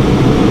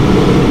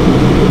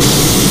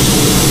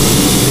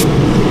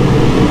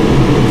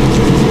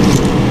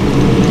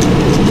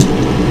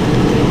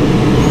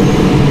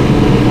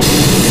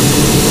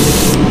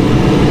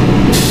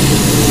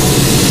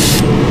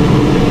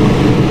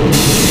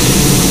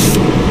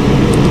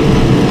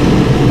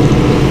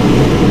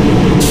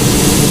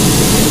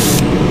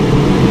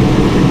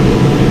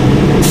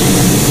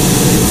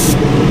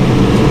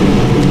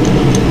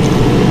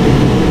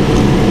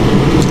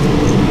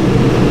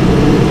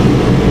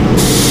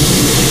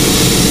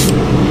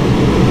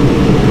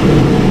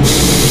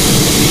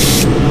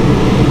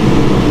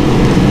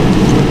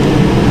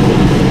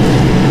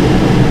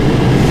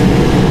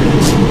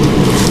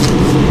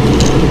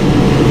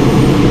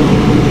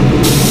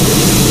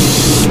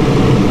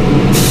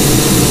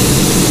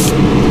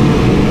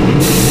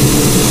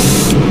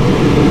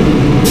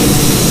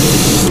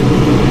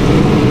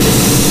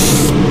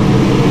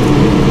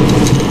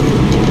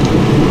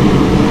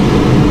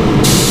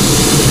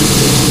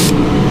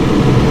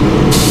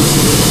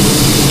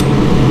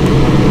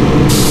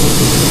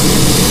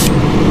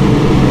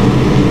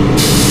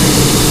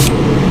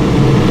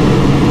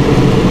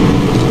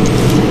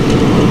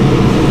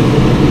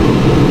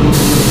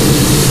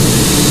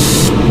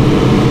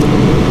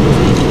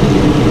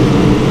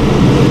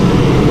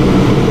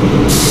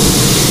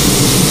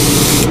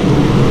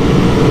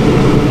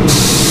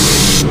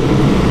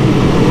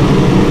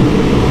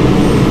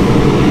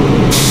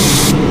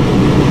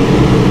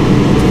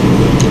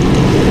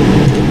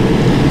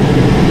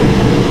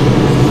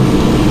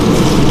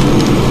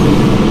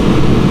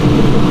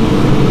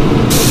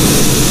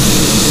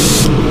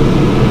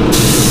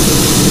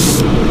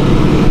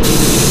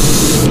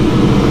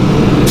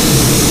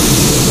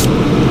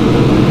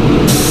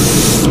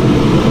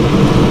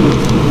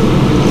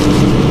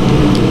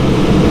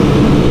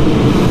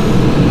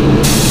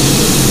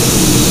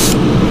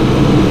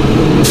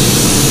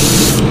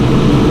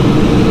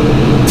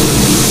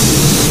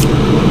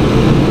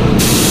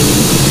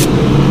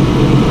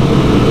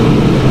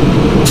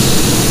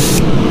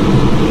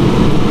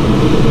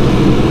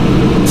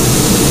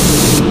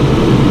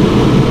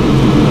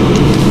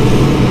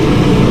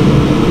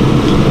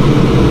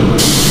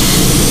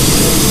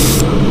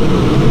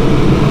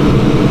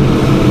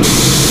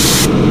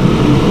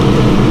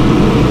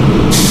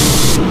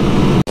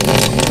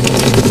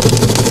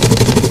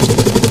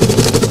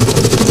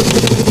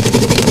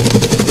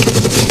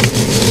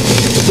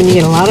 When you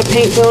get a lot of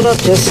paint buildup,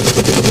 just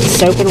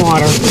soap and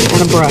water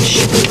and a brush.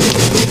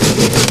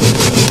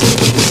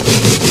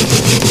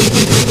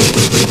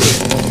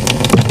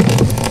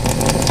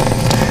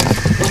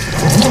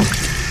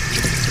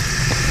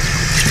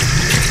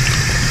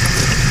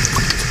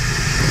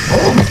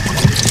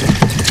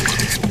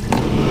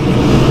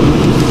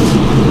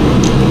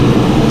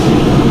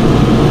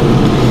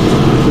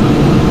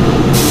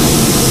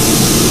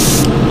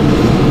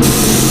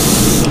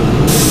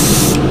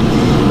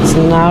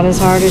 Not as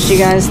hard as you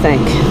guys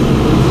think.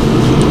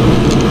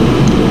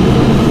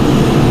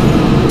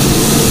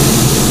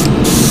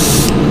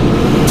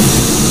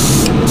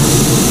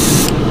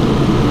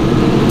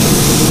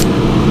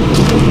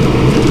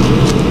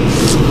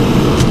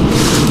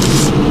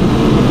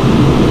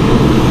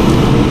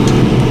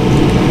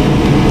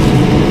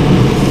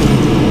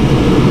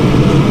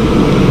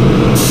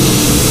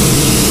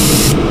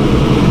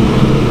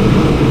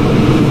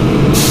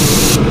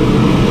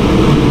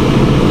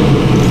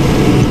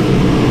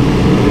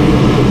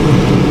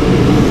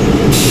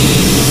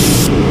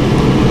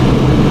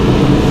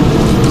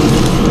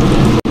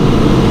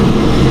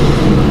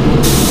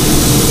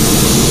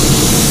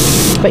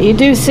 But you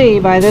do see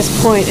by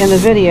this point in the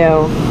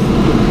video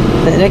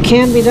that it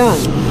can be done.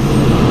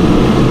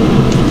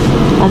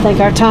 I think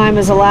our time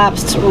has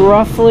elapsed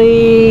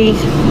roughly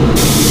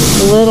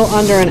a little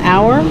under an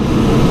hour.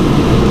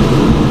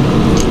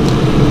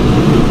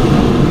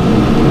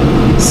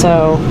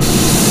 So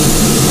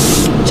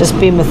just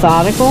be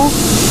methodical.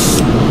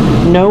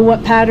 Know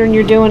what pattern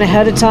you're doing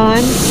ahead of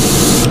time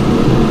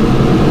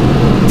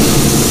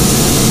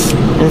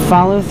and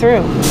follow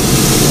through.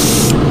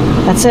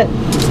 That's it.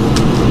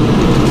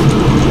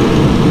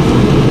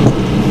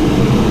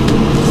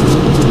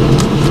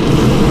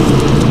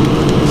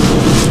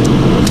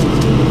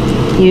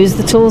 Use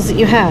the tools that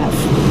you have.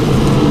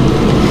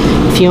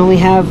 If you only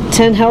have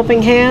 10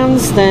 helping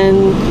hands,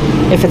 then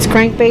if it's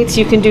crankbaits,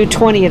 you can do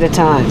 20 at a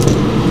time.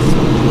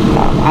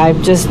 I've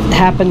just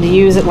happened to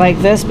use it like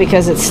this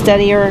because it's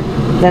steadier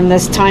than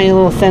this tiny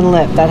little thin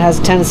lip that has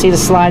a tendency to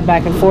slide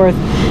back and forth,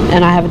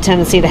 and I have a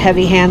tendency to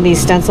heavy hand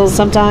these stencils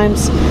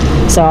sometimes,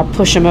 so I'll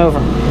push them over.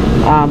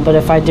 But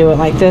if I do it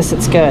like this,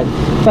 it's good.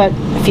 But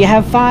if you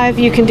have 5,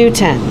 you can do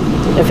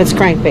 10 if it's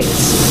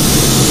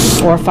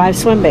crankbaits or 5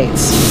 swim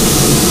baits.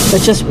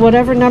 But just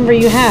whatever number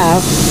you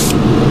have,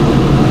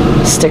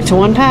 stick to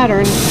one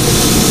pattern,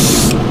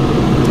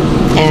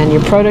 and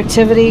your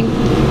productivity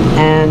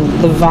and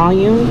the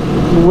volume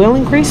will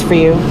increase for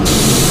you.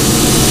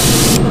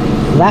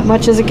 That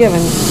much is a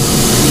given.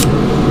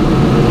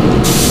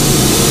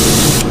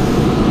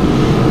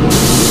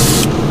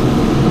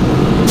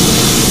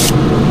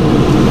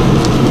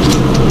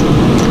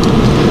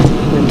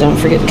 And don't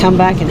forget to come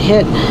back and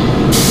hit.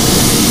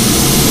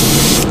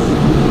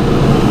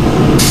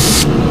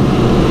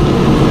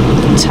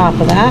 Top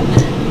of that,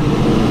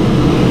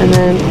 and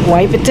then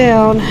wipe it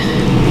down.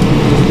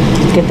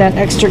 Get that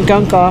extra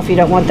gunk off. You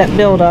don't want that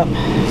buildup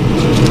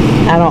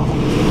at all.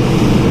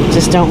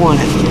 Just don't want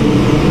it.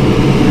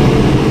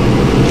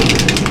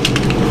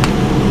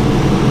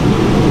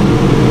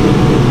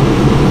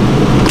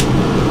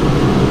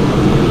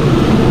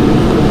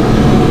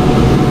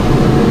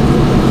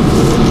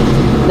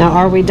 Now,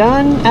 are we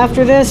done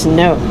after this?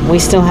 No. We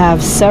still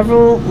have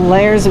several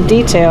layers of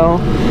detail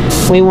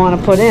we want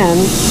to put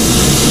in.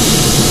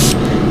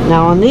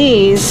 Now on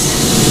these,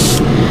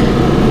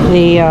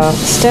 the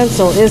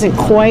stencil isn't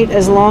quite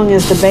as long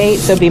as the bait,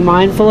 so be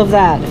mindful of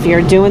that. If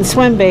you're doing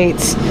swim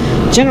baits,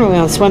 generally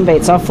on swim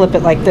baits, I'll flip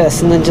it like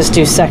this and then just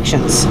do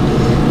sections,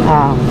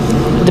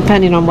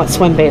 depending on what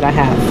swim bait I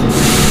have.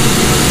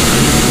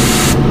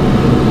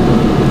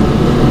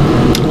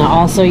 Now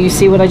also, you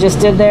see what I just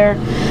did there?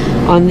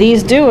 On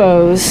these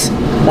duos,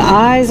 the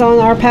eyes on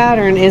our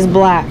pattern is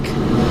black.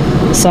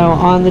 So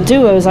on the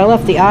duos, I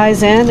left the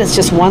eyes in. It's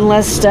just one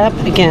less step.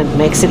 Again,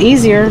 makes it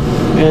easier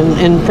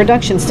in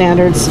production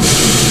standards.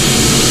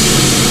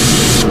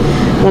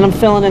 Then I'm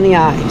filling in the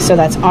eye. So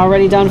that's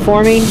already done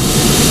for me.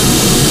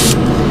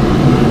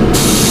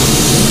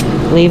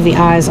 Leave the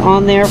eyes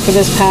on there for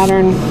this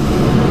pattern.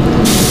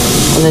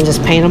 And then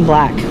just paint them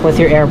black with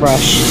your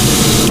airbrush.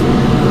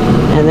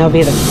 And they'll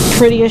be the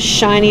prettiest,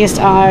 shiniest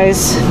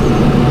eyes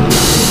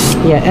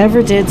you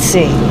ever did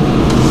see.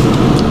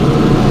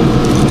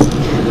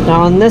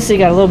 Now on this, you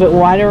got a little bit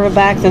wider of a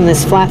back than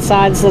this flat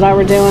sides that I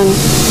were doing,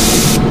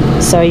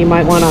 so you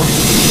might want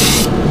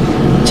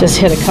to just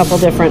hit a couple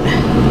different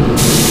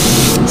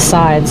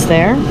sides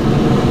there,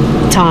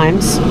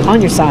 times on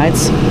your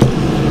sides.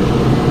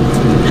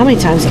 How many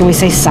times can we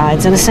say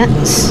sides in a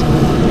sentence?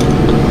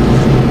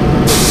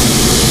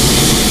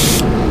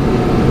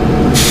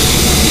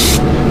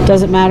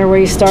 Does it matter where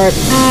you start?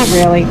 Not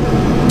really,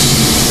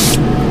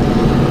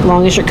 as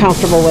long as you're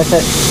comfortable with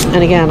it.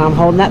 And again, I'm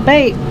holding that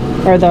bait,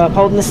 or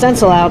holding the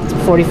stencil out at a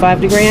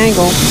 45-degree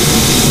angle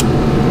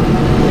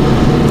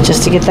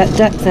just to get that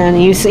depth in.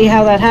 And you see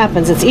how that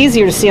happens. It's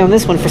easier to see on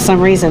this one for some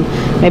reason,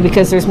 maybe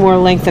because there's more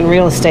length and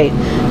real estate,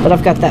 but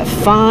I've got that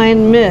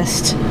fine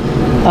mist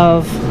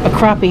of a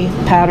crappie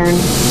pattern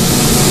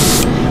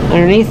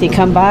Underneath, you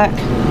come back,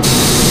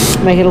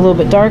 make it a little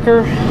bit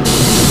darker,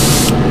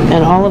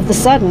 and all of a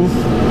sudden,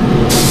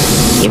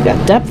 you've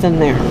got depth in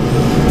there.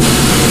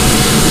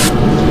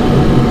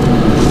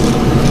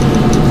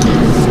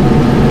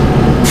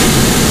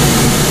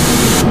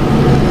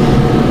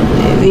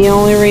 The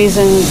only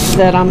reason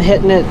that I'm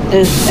hitting it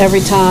is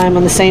every time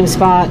on the same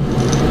spot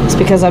is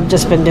because I've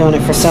just been doing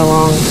it for so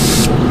long.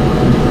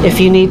 If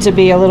you need to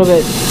be a little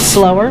bit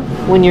slower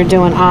when you're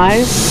doing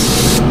eyes,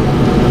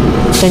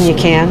 then you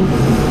can.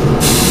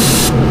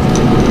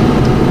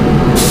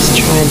 Just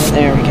trying to,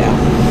 there we go.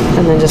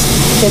 And then just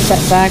hit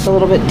that back a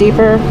little bit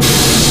deeper, a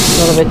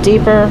little bit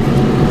deeper.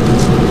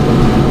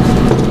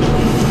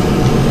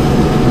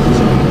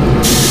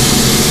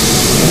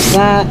 There's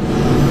that.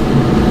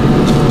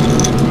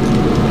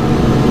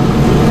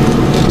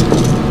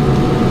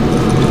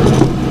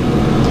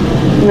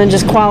 And then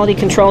just quality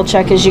control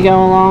check as you go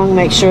along.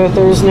 Make sure that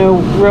there's no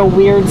real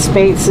weird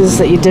spaces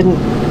that you didn't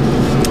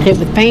hit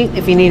with paint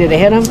if you needed to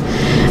hit them.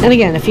 And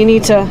again, if you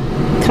need to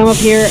come up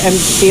here and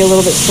be a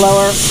little bit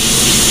slower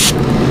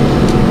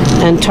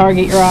and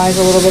target your eyes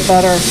a little bit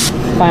better,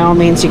 by all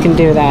means you can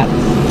do that.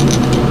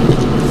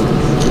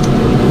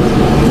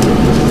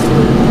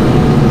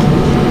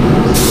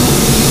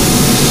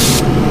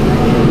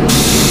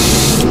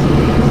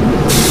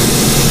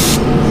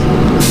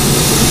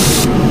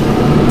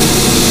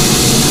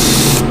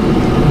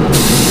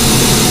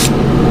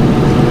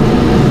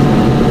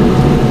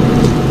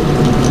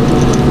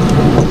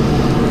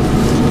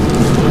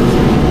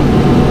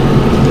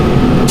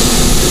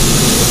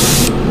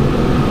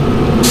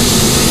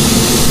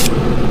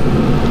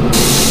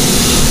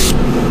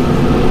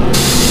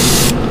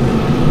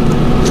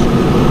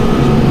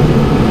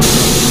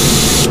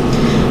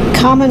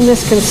 Common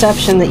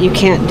misconception that you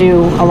can't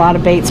do a lot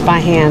of baits by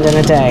hand in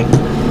a day.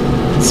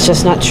 It's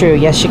just not true.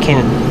 Yes, you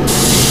can.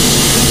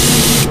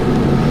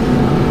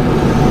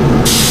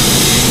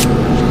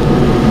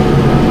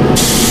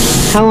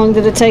 How long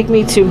did it take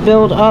me to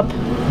build up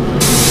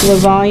the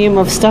volume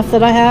of stuff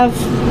that I have?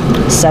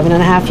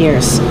 7.5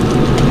 years.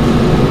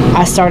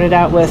 I started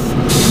out with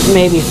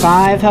maybe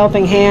 5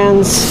 helping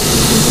hands,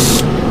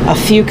 a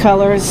few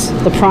colors,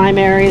 the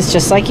primaries,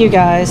 just like you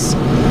guys.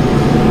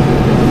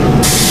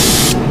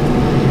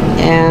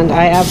 And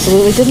I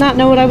absolutely did not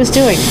know what I was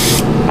doing.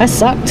 I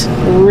sucked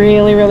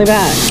really, really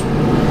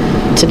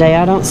bad. Today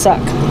I don't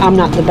suck. I'm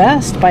not the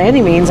best by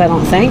any means, I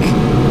don't think.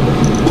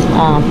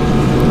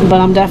 But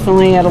I'm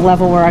definitely at a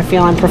level where I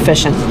feel I'm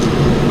proficient.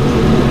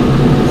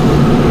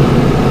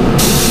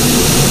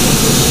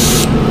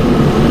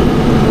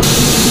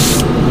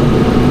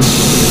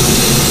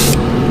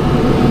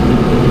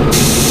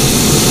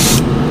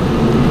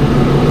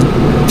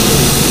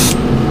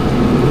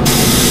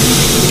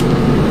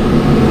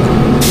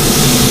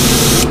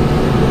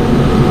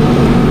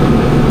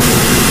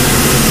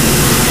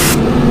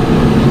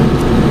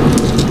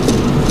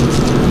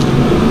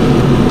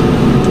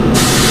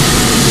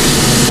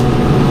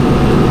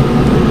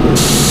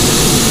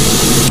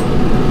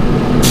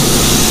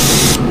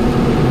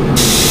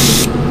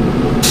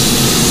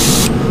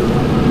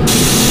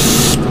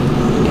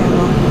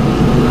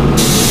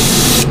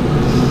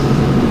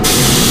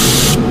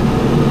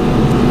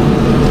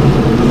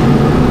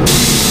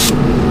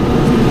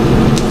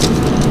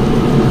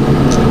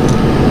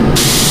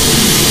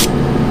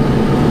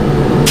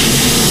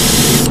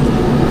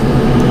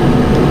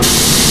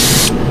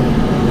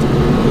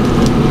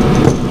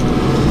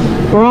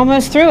 We're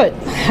almost through it.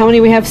 How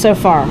many we have so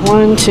far?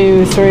 1,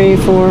 2, 3,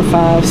 4,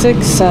 5,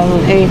 6,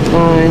 7, 8,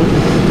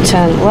 9,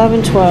 10,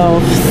 11,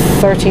 12,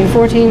 13,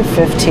 14,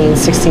 15,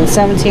 16,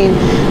 17,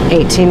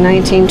 18,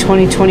 19,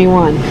 20,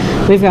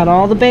 21. We've got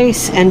all the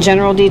base and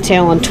general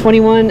detail on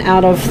 21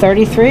 out of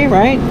 33,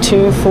 right?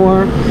 2,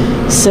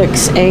 4,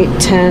 6, 8,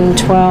 10,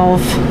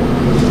 12.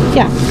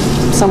 Yeah,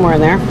 somewhere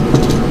in there.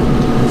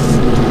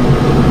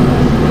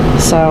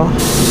 So,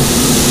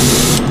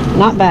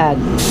 not bad.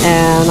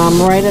 And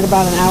I'm right at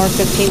about 1 hour,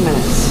 15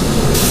 minutes.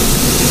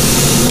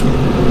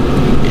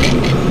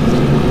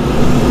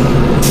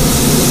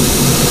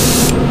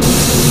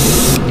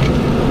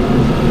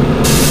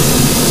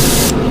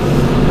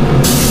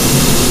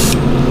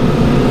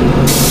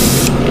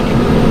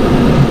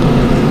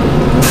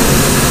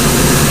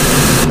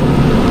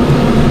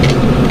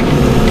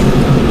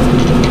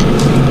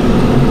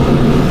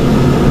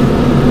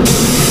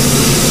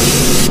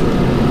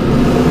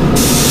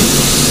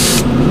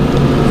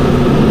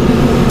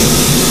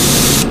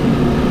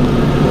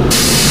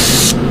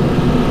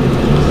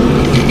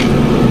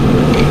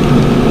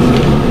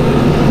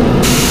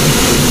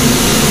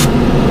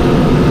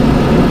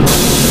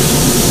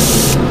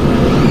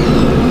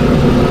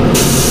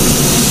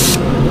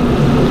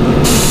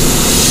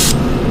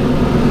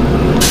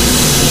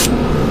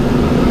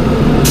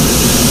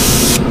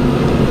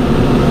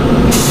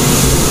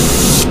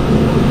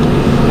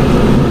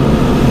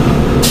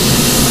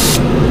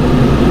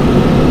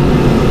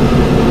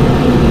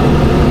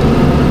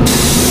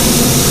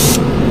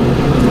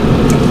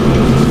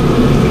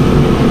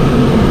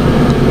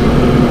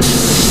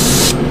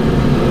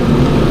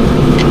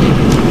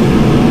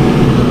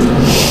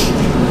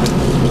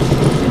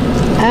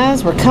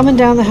 coming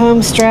down the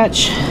home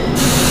stretch,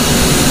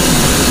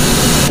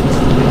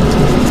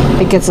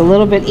 it gets a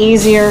little bit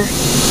easier,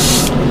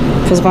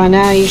 because by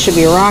now you should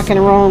be rocking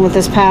and rolling with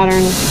this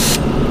pattern.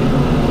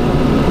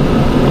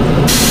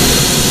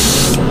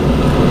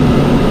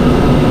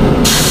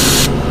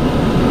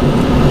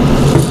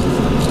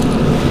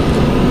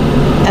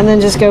 And then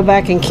just go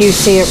back and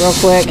QC it real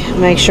quick.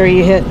 Make sure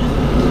you hit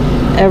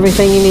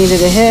everything you needed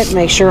to hit.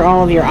 Make sure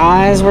all of your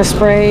eyes were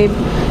sprayed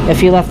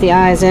if you left the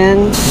eyes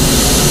in.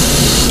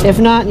 If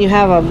not, and you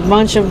have a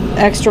bunch of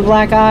extra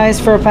black eyes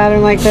for a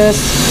pattern like this,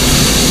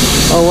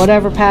 or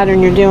whatever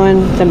pattern you're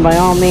doing, then by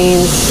all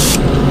means,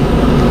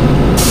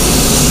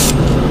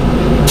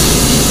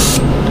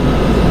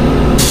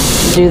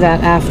 do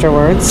that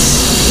afterwards.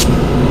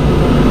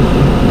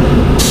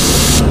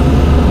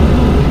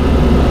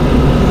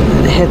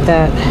 Hit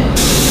that.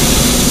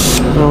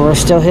 Well, we're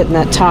still hitting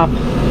that top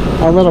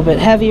a little bit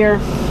heavier.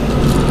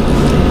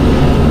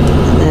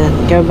 And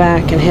then go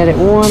back and hit it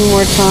one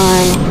more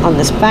time on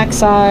this back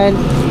side.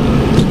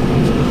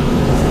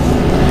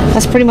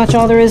 That's pretty much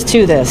all there is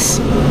to this.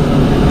 If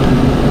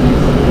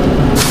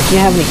you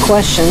have any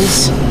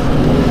questions,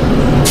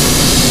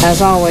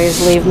 as always,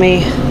 leave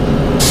me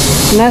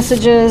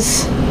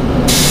messages.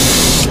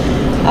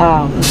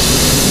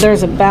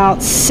 There's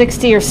about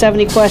 60 or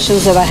 70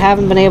 questions that I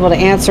haven't been able to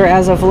answer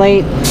as of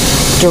late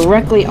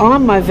directly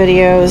on my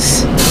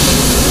videos,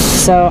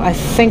 so I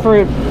think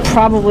we're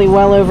probably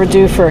well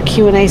overdue for a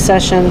Q&A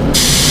session. I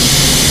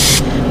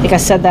think I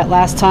said that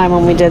last time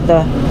when we did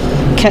the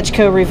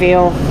Ketchco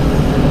reveal.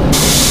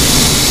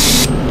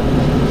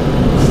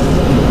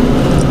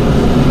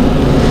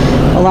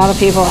 A lot of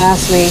people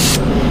ask me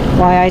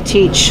why I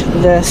teach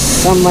this.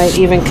 Some might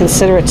even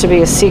consider it to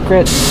be a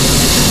secret.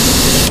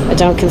 I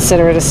don't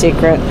consider it a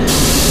secret.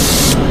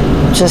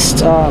 Just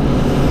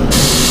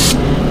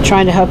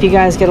trying to help you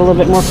guys get a little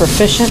bit more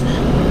proficient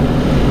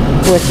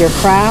with your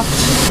craft,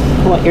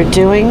 what you're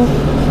doing.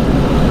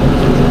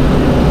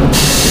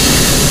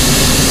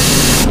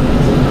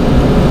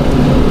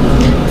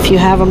 If you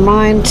have a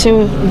mind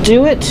to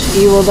do it,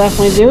 you will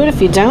definitely do it.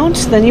 If you don't,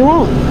 then you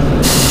won't.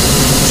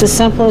 It's as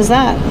simple as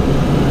that.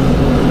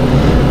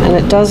 And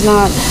it does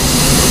not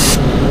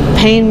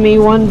pain me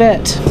one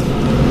bit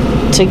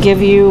to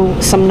give you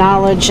some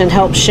knowledge and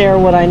help share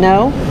what I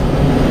know.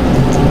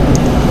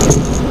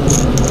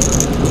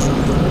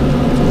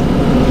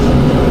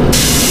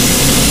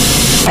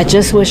 I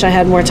just wish I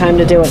had more time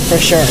to do it, for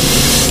sure.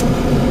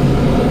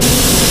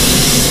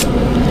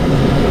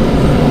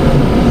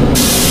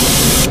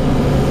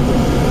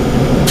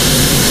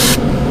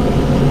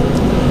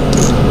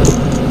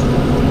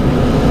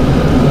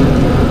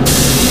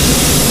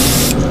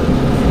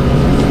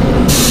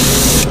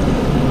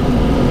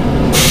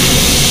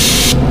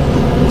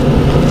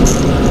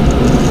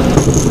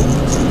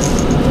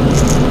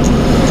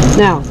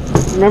 Now,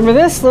 remember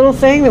this little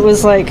thing that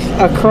was like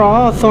a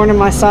craw, a thorn in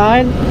my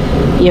side?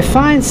 You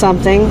find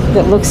something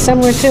that looks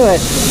similar to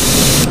it,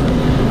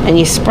 and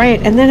you spray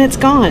it, and then it's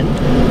gone.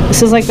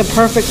 This is like the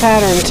perfect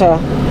pattern to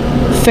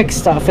fix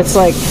stuff. It's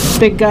like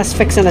Big Gus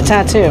fixing a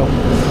tattoo.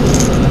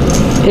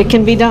 It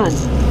can be done.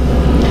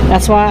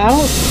 That's why I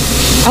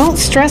don't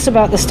stress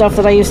about the stuff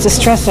that I used to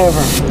stress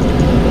over.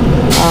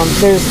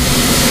 There's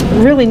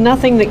really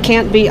nothing that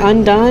can't be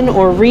undone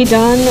or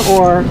redone,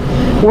 or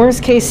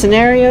worst case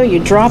scenario, you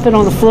drop it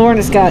on the floor and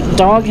it's got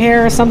dog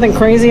hair or something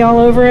crazy all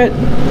over it.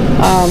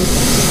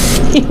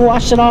 You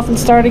wash it off and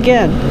start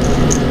again.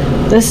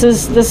 This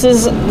is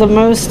the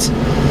most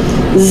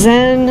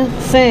zen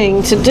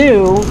thing to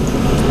do.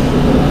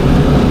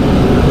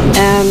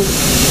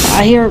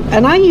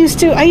 And I used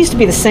to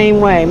be the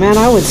same way, man.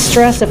 I would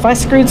stress if I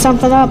screwed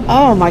something up.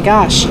 Oh my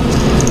gosh.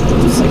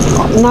 It's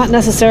like not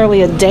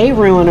necessarily a day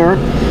ruiner,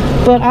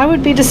 but I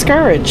would be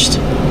discouraged.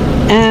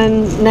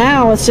 And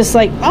now it's just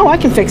like, oh, I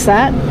can fix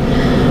that.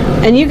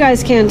 And you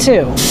guys can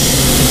too.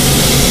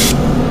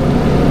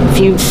 If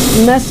you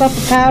mess up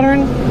a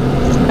pattern,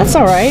 that's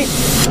all right.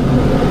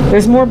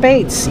 There's more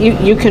baits.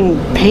 You can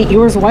paint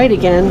yours white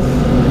again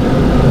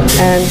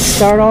and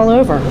start all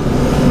over.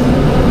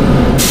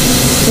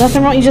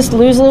 Nothing wrong. You just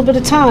lose a little bit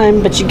of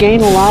time, but you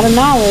gain a lot of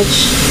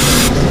knowledge,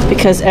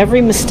 because every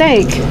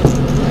mistake.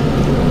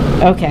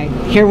 Okay,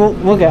 here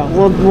we'll go.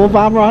 We'll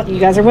Bob Ross. You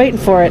guys are waiting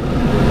for it.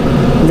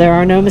 There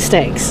are no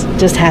mistakes,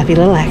 just happy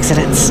little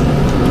accidents.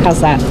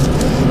 How's that?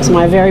 It's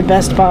my very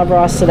best Bob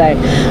Ross today.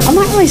 I'm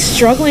not really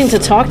struggling to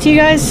talk to you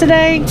guys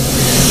today.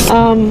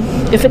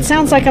 If it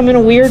sounds like I'm in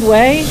a weird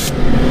way,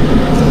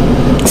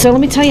 so let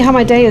me tell you how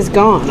my day has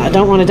gone. I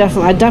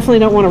definitely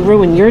don't want to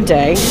ruin your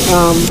day.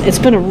 It's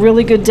been a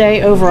really good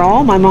day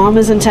overall. My mom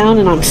is in town,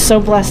 and I'm so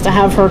blessed to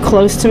have her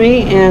close to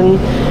me in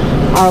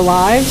our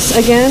lives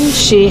again.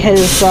 She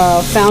has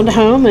found a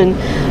home,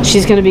 and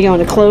she's going to be going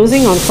to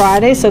closing on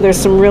Friday, so there's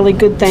some really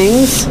good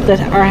things that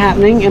are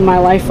happening in my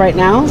life right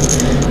now.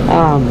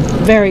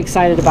 Very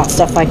excited about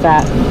stuff like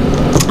that.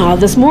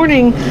 This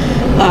morning,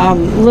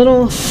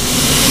 little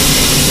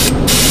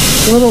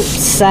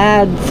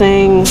sad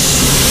thing.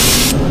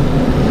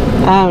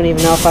 I don't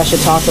even know if I should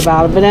talk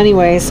about it, but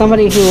anyway,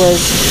 somebody who was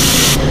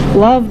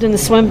loved in the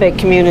swim bait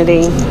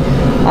community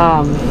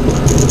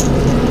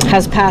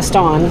has passed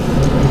on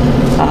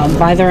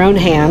by their own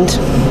hand,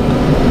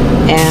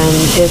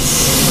 and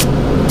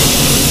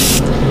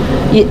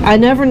I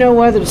never know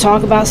whether to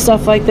talk about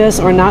stuff like this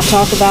or not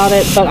talk about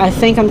it, but I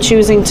think I'm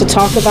choosing to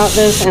talk about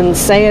this and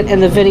say it in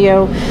the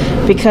video,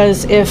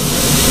 because if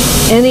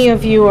any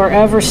of you are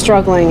ever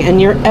struggling and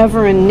you're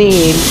ever in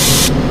need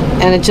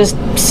and it just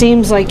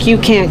seems like you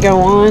can't go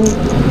on,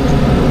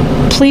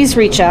 please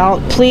reach out.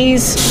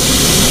 Please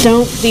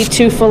don't be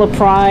too full of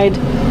pride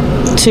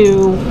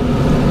to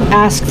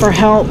ask for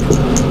help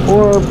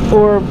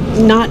or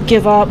not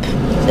give up.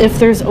 If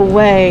there's a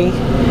way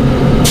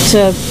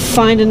to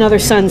find another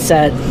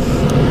sunset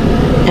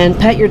and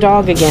pet your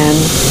dog again,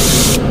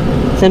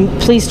 then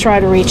please try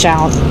to reach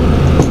out,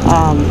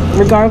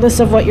 regardless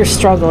of what your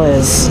struggle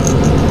is.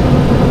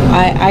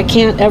 I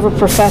can't ever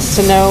profess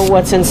to know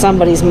what's in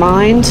somebody's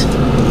mind,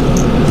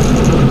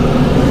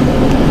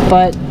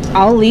 but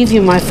I'll leave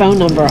you my phone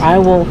number. I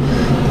will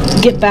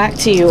get back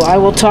to you. I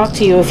will talk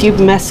to you. If you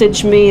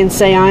message me and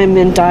say I'm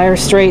in dire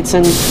straits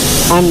and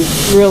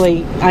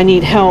I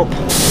need help,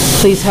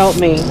 please help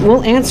me.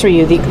 We'll answer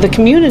you. The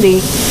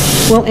community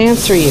will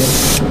answer you.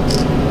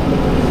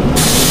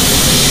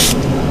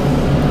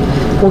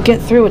 We'll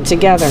get through it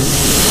together.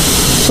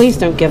 Please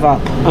don't give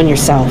up on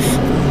yourself.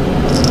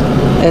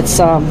 It's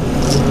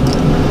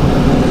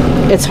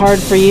hard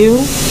for you.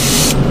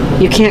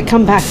 You can't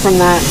come back from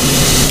that.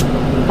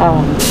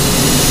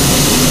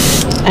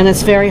 And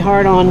it's very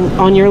hard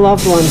on your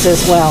loved ones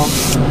as well.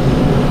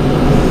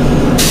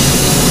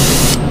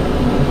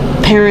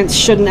 Parents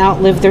shouldn't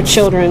outlive their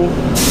children,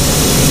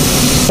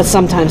 but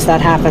sometimes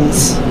that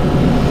happens.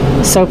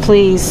 So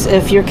please,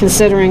 if you're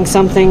considering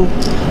something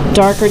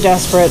dark or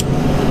desperate,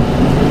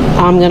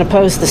 I'm going to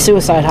post the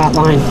suicide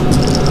hotline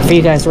for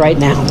you guys right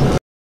now.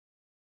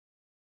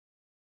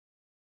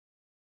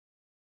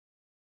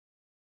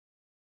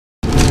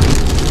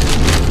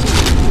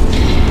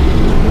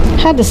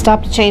 Had to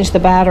stop to change the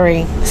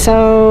battery.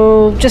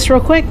 So just real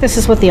quick, this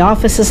is what the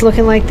office is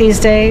looking like these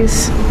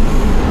days.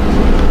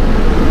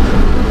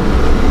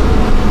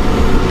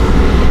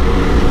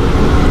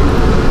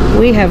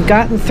 We have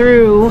gotten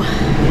through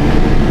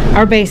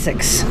our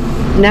basics.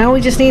 Now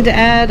we just need to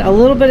add a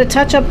little bit of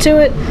touch up to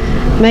it,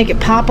 make it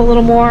pop a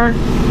little more,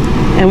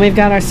 and we've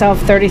got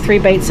ourselves 33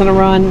 baits in a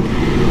run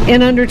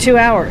in under 2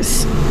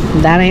 hours.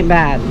 That ain't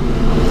bad.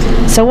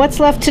 So what's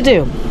left to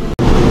do?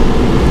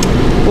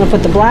 I'm going to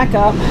put the black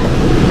up.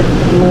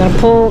 I'm going to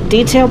pull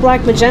detail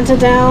black magenta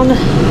down.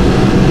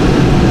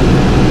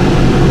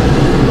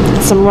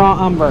 Some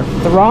raw umber.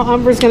 The raw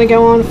umber is going to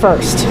go on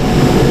first.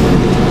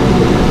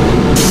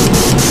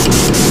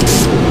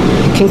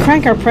 Can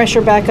crank our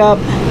pressure back up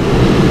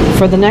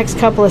for the next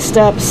couple of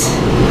steps.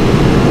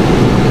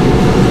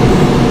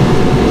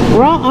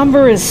 Raw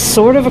umber is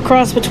sort of a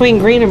cross between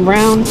green and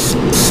brown.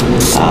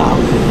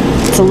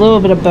 It's a little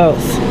bit of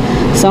both.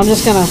 So I'm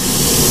just gonna,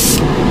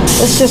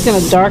 it's just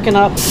gonna darken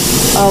up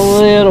a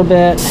little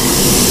bit.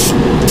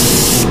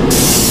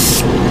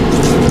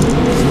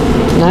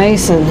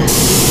 Nice and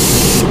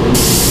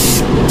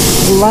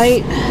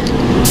light.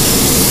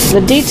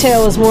 The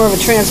detail is more of a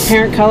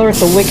transparent color.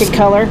 It's a wicked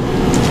color.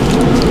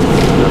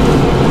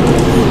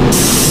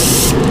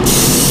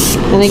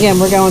 And again,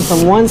 we're going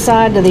from one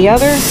side to the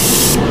other.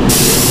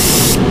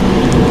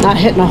 Not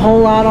hitting a whole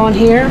lot on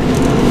here.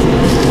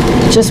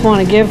 Just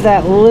want to give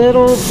that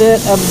little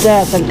bit of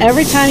depth. And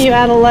every time you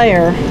add a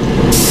layer,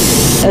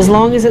 as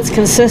long as it's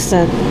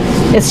consistent,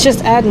 it's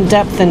just adding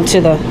depth into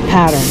the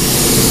pattern.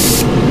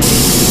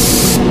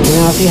 You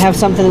know, if you have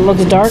something that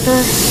looks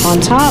darker on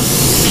top,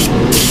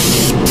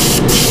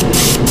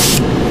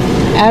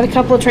 add a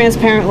couple of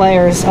transparent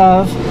layers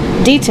of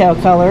detail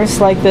colors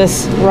like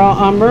this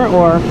raw umber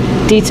or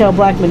detail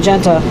black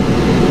magenta.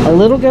 A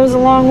little goes a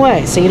long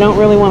way, so you don't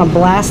really want to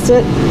blast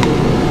it.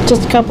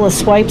 Just a couple of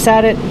swipes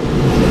at it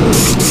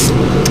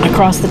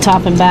across the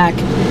top and back,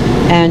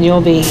 and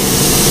you'll be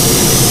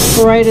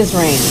bright as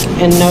rain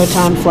in no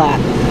time flat.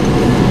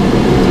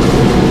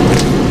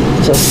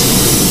 Just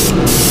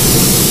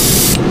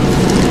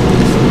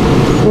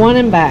one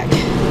and back,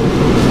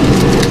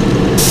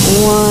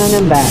 one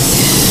and back.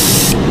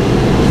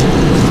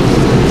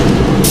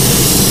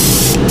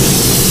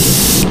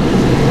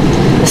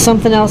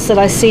 Something else that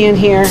I see in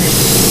here,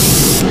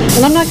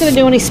 and I'm not going to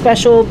do any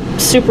special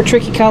super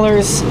tricky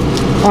colors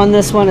on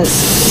this one. It's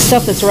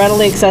stuff that's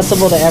readily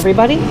accessible to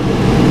everybody.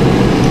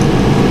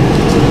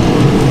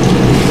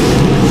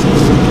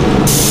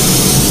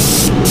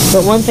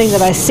 But one thing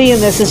that I see in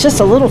this is just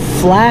a little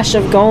flash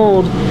of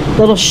gold,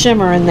 little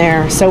shimmer in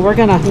there. So we're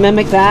going to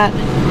mimic that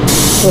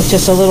with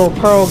just a little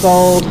pearl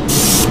gold.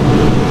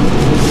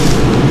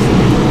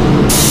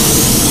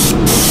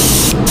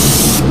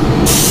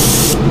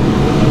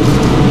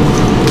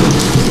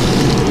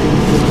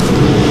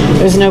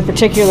 There's no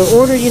particular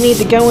order you need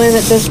to go in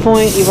at this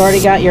point. You've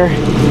already got your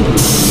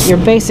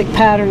basic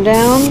pattern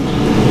down.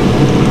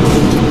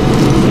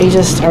 You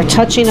just are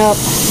touching up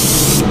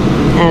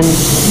and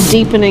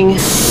deepening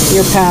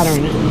your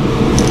pattern.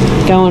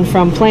 Going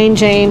from plain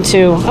Jane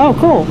to, oh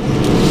cool.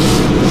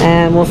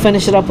 And we'll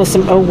finish it up with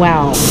some, oh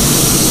wow.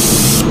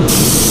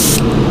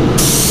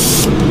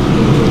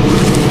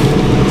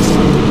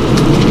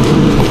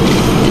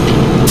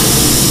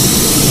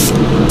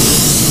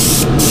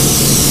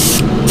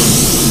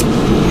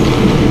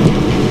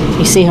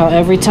 You see how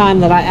every time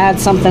that I add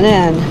something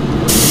in,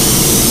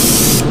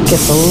 it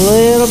gets a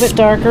little bit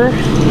darker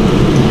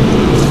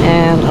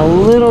and a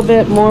little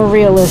bit more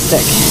realistic.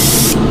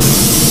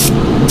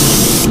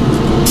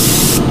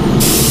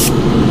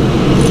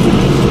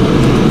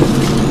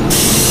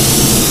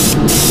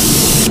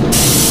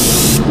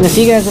 And if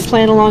you guys are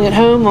playing along at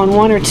home on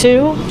 1 or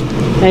 2,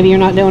 maybe you're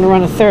not doing a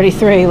run of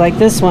 33 like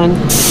this one,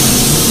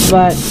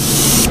 but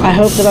I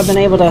hope that I've been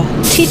able to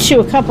teach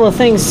you a couple of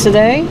things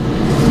today,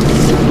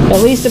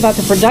 at least about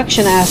the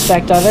production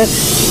aspect of it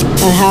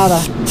and how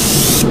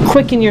to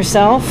quicken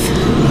yourself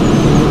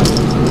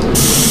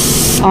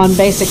on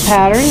basic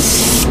patterns.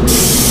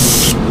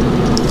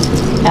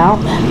 Out.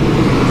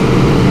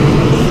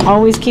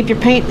 Always keep your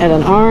paint at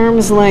an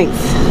arm's length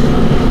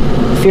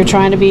if you're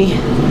trying to be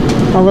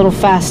a little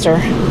faster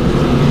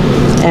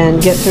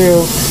and get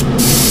through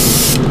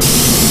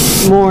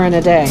more in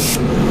a day.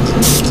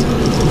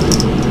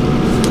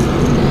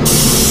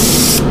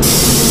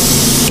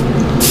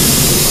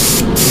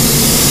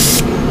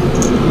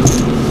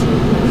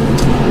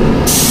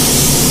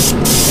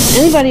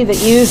 Anybody that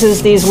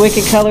uses these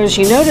Wicked colors,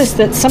 you notice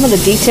that some of the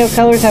detail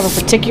colors have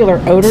a particular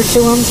odor to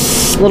them,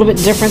 a little bit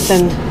different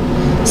than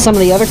some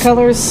of the other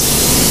colors.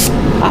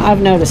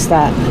 I've noticed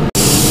that.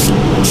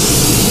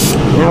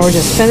 Now we're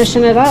just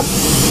finishing it up.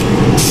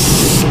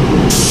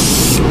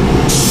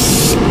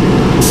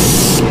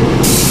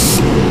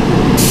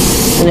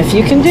 And if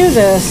you can do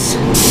this,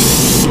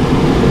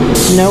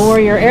 know where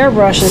your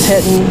airbrush is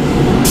hitting,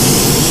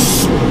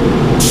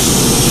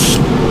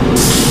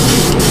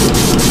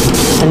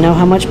 and know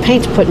how much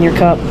paint to put in your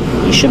cup,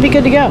 you should be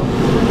good to go.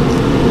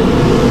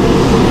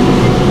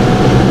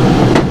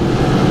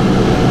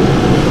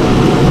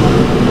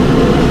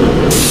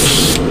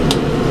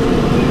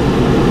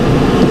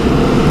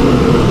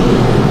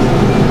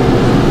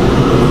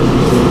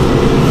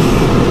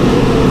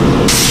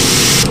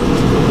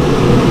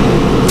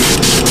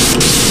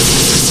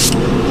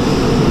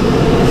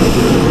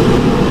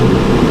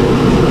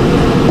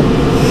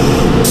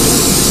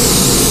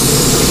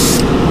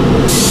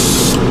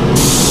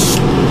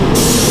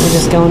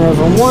 Going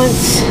over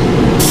once.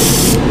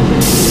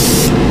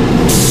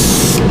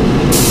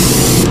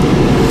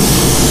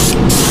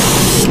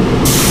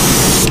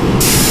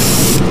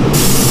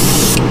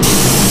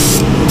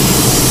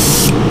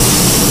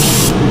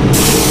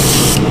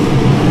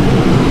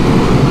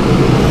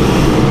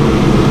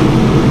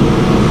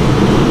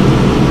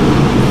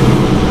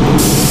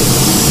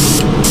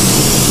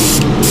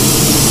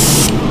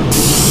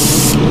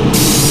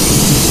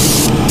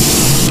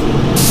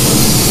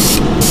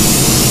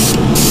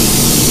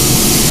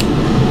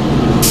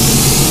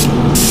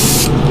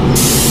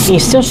 You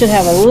still should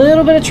have a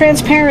little bit of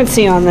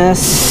transparency on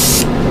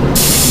this.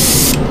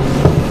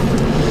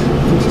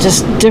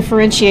 Just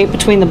differentiate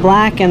between the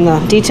black and the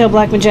detail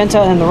black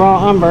magenta and the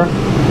raw umber.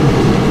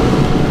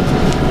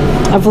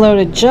 I've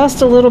loaded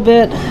just a little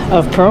bit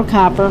of pearl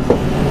copper,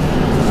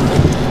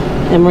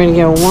 and we're going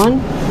to go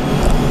 1,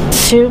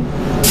 2,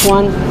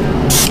 1,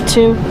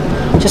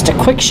 2. Just a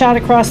quick shot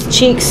across the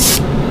cheeks.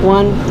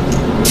 1,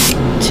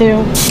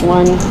 2,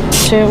 1,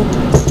 2.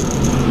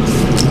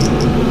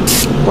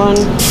 1,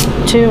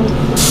 2,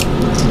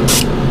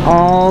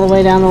 all the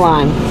way down the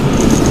line.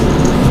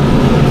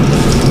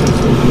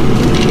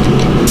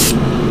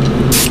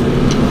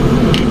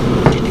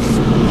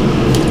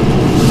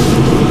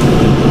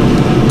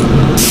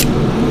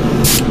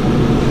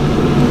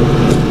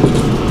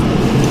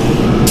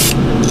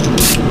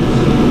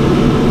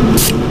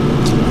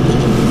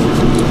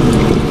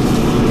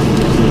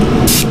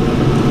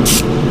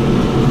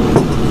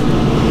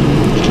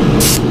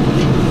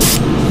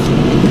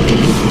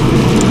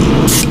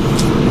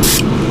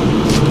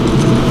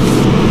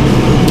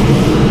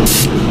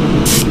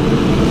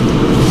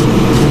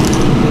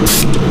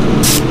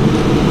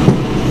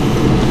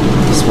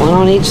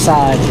 On each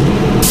side.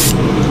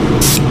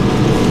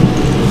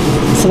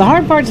 So the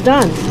hard part's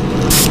done.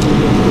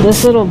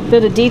 This little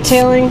bit of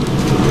detailing,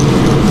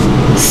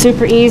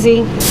 super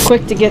easy,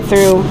 quick to get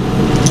through,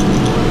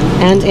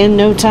 and in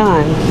no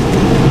time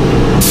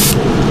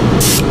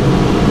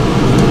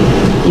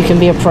you can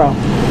be a pro.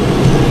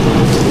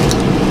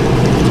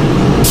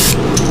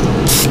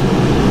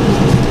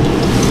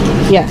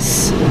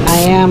 Yes, I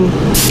am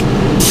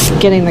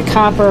getting the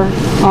copper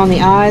on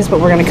the eyes,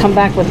 but we're going to come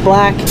back with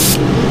black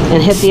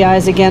and hit the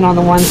eyes again on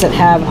the ones that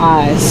have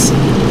eyes.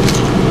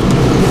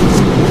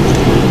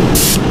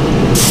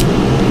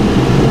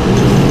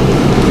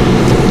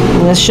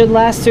 And this should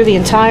last through the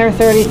entire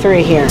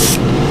 33 here.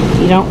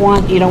 You don't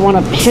want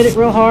to hit it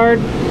real hard,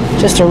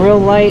 just a real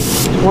light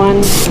 1,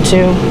 2.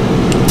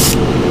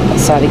 That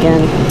side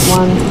again.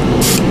 1,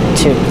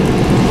 2.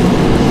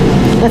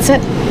 That's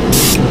it.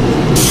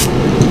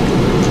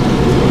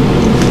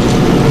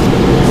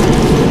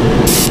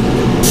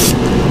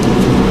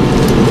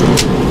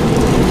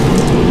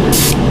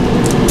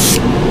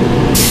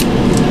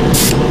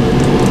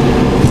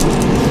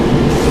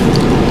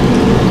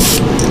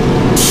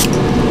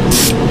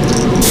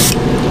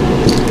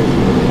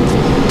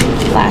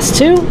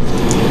 2.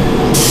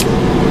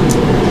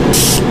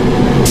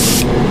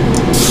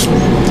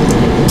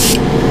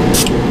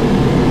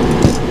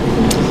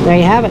 There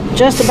you have it.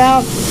 Just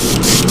about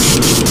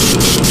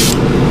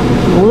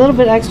a little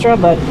bit extra,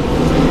 but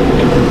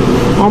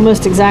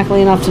almost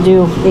exactly enough to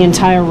do the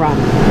entire run.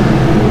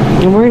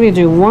 And we're going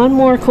to do one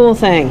more cool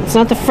thing. It's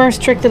not the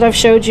first trick that I've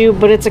showed you,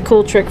 but it's a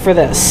cool trick for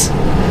this.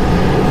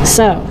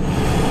 So,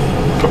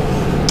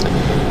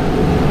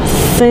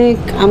 I think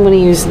I'm going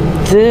to use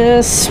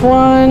this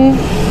one.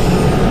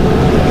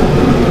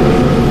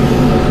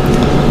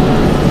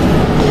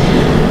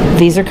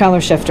 These are color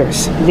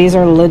shifters. These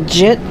are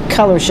legit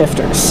color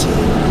shifters.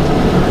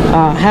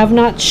 Have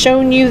not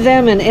shown you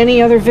them in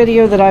any other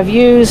video that I've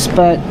used,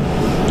 but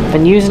I've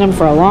been using them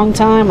for a long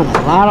time, and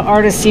a lot of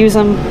artists use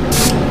them.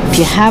 If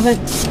you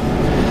haven't,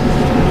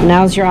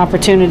 now's your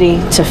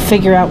opportunity to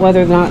figure out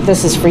whether or not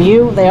this is for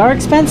you. They are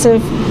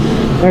expensive.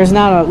 There's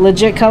not a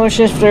legit color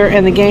shifter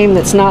in the game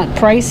that's not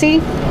pricey,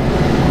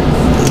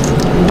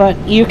 but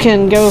you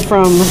can go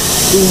from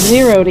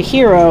 0 to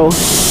hero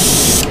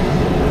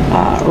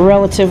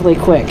relatively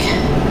quick.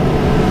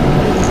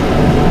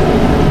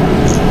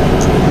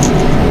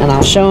 And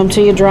I'll show them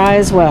to you dry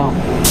as well.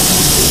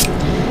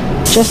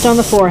 Just on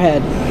the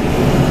forehead.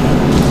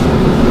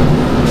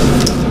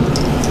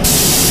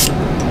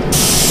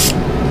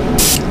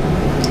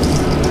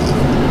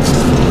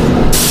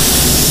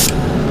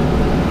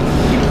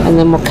 And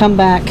then we'll come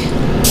back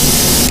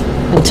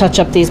and touch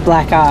up these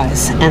black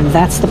eyes. And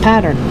that's the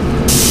pattern.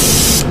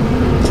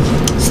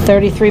 It's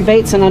 33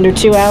 baits in under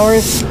 2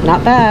 hours.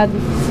 Not bad.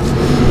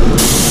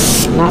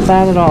 Not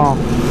bad at all.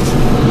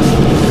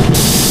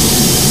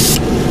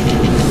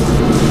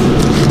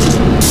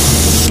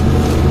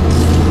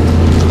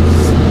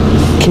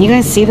 Can you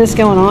guys see this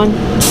going on?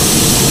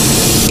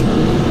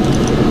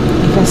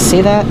 You guys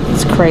see that?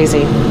 It's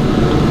crazy.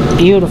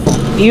 Beautiful,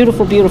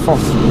 beautiful, beautiful.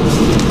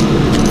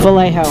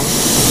 Vallejo.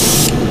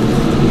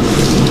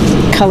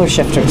 Color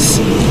shifters.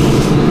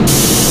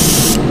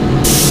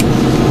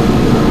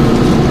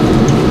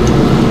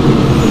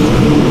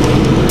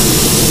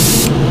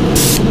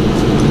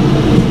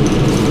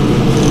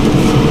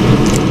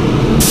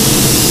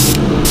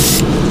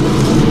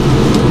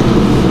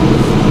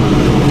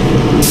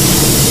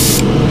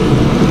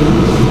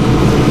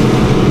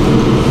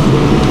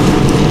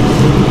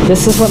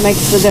 This is what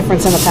makes the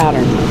difference in a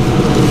pattern.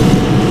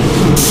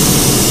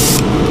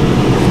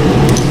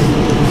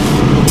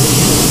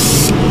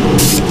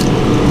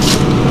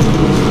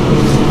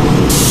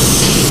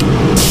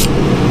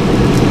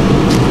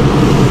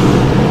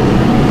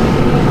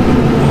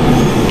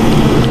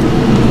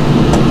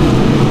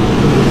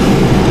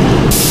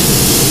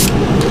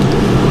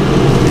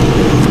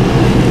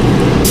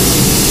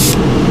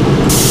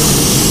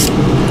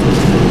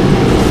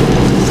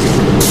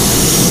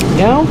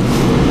 Go.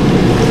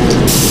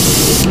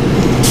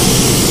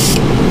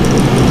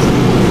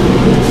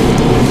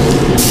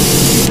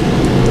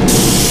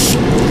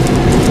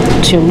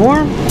 Two more,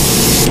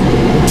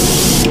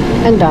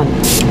 and done.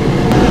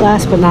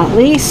 Last but not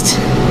least,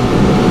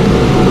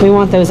 we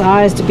want those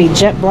eyes to be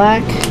jet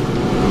black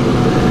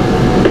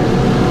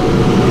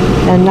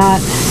and not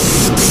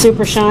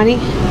super shiny.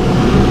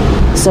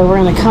 So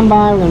we're going to come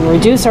by, we're going to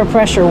reduce our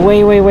pressure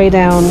way, way, way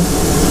down,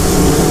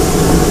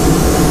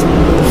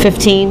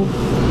 15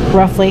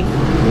 roughly,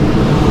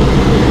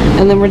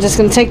 and then we're just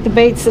going to take the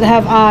baits that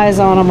have eyes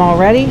on them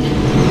already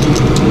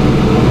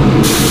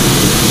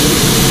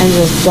and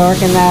just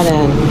darken that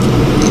in.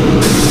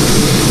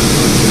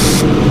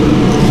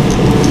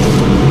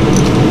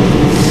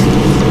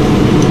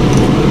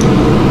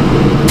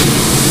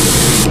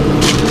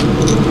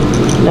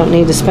 Don't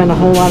need to spend a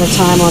whole lot of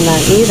time on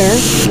that either.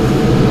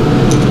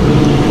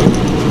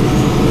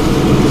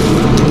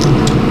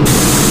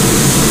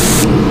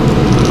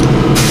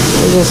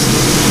 I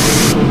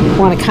just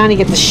want to kind of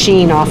get the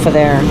sheen off of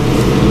there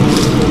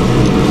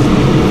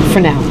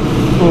for now.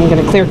 I'm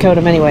going to clear coat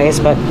them anyways,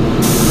 but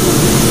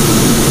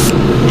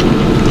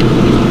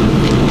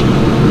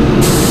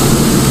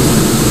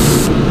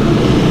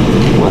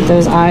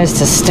those eyes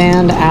to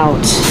stand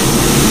out.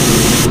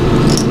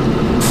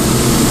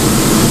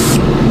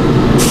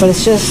 But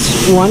it's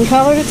just one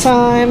color at a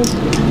time,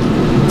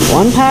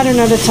 one pattern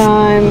at a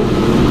time.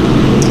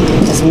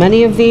 As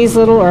many of these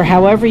little, or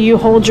however you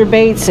hold your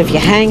baits, if you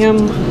hang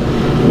them,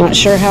 I'm not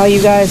sure how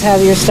you guys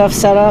have your stuff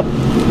set up.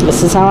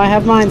 This is how I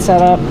have mine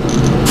set up.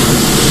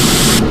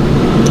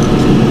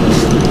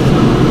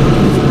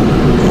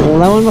 And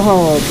lo and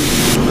behold,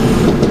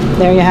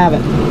 there you have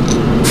it.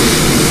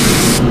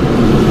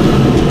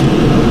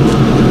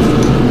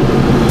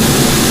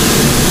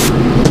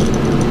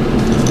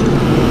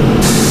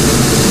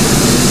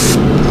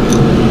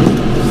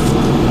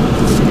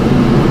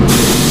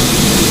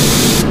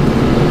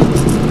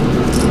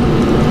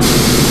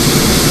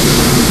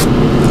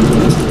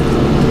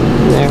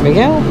 There we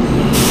go.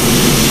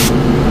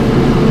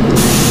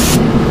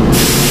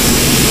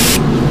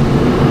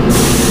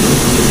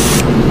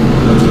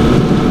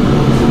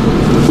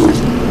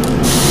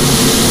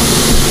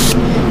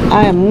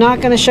 I am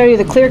not going to show you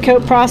the clear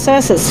coat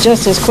process. It's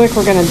just as quick.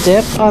 We're going to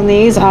dip on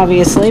these,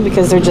 obviously,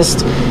 because they're just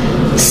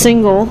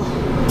single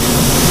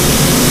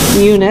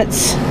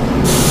units.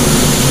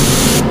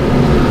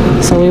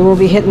 So we will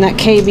be hitting that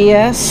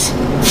KBS.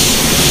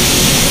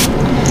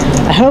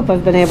 I hope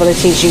I've been able to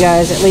teach you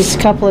guys at least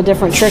a couple of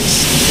different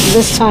tricks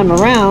this time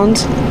around.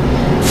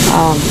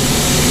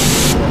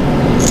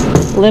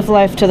 Live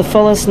life to the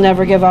fullest,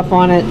 never give up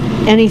on it.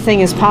 Anything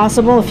is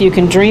possible. If you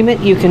can dream it,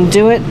 you can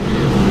do it.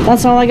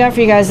 That's all I got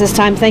for you guys this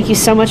time. Thank you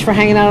so much for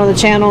hanging out on the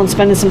channel and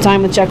spending some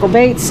time with Jekyll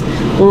Baits.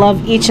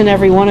 Love each and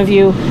every one of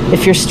you.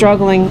 If you're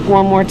struggling,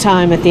 one more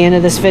time at the end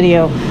of this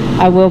video,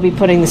 I will be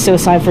putting the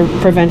suicide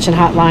prevention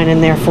hotline in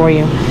there for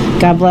you.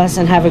 God bless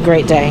and have a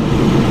great day.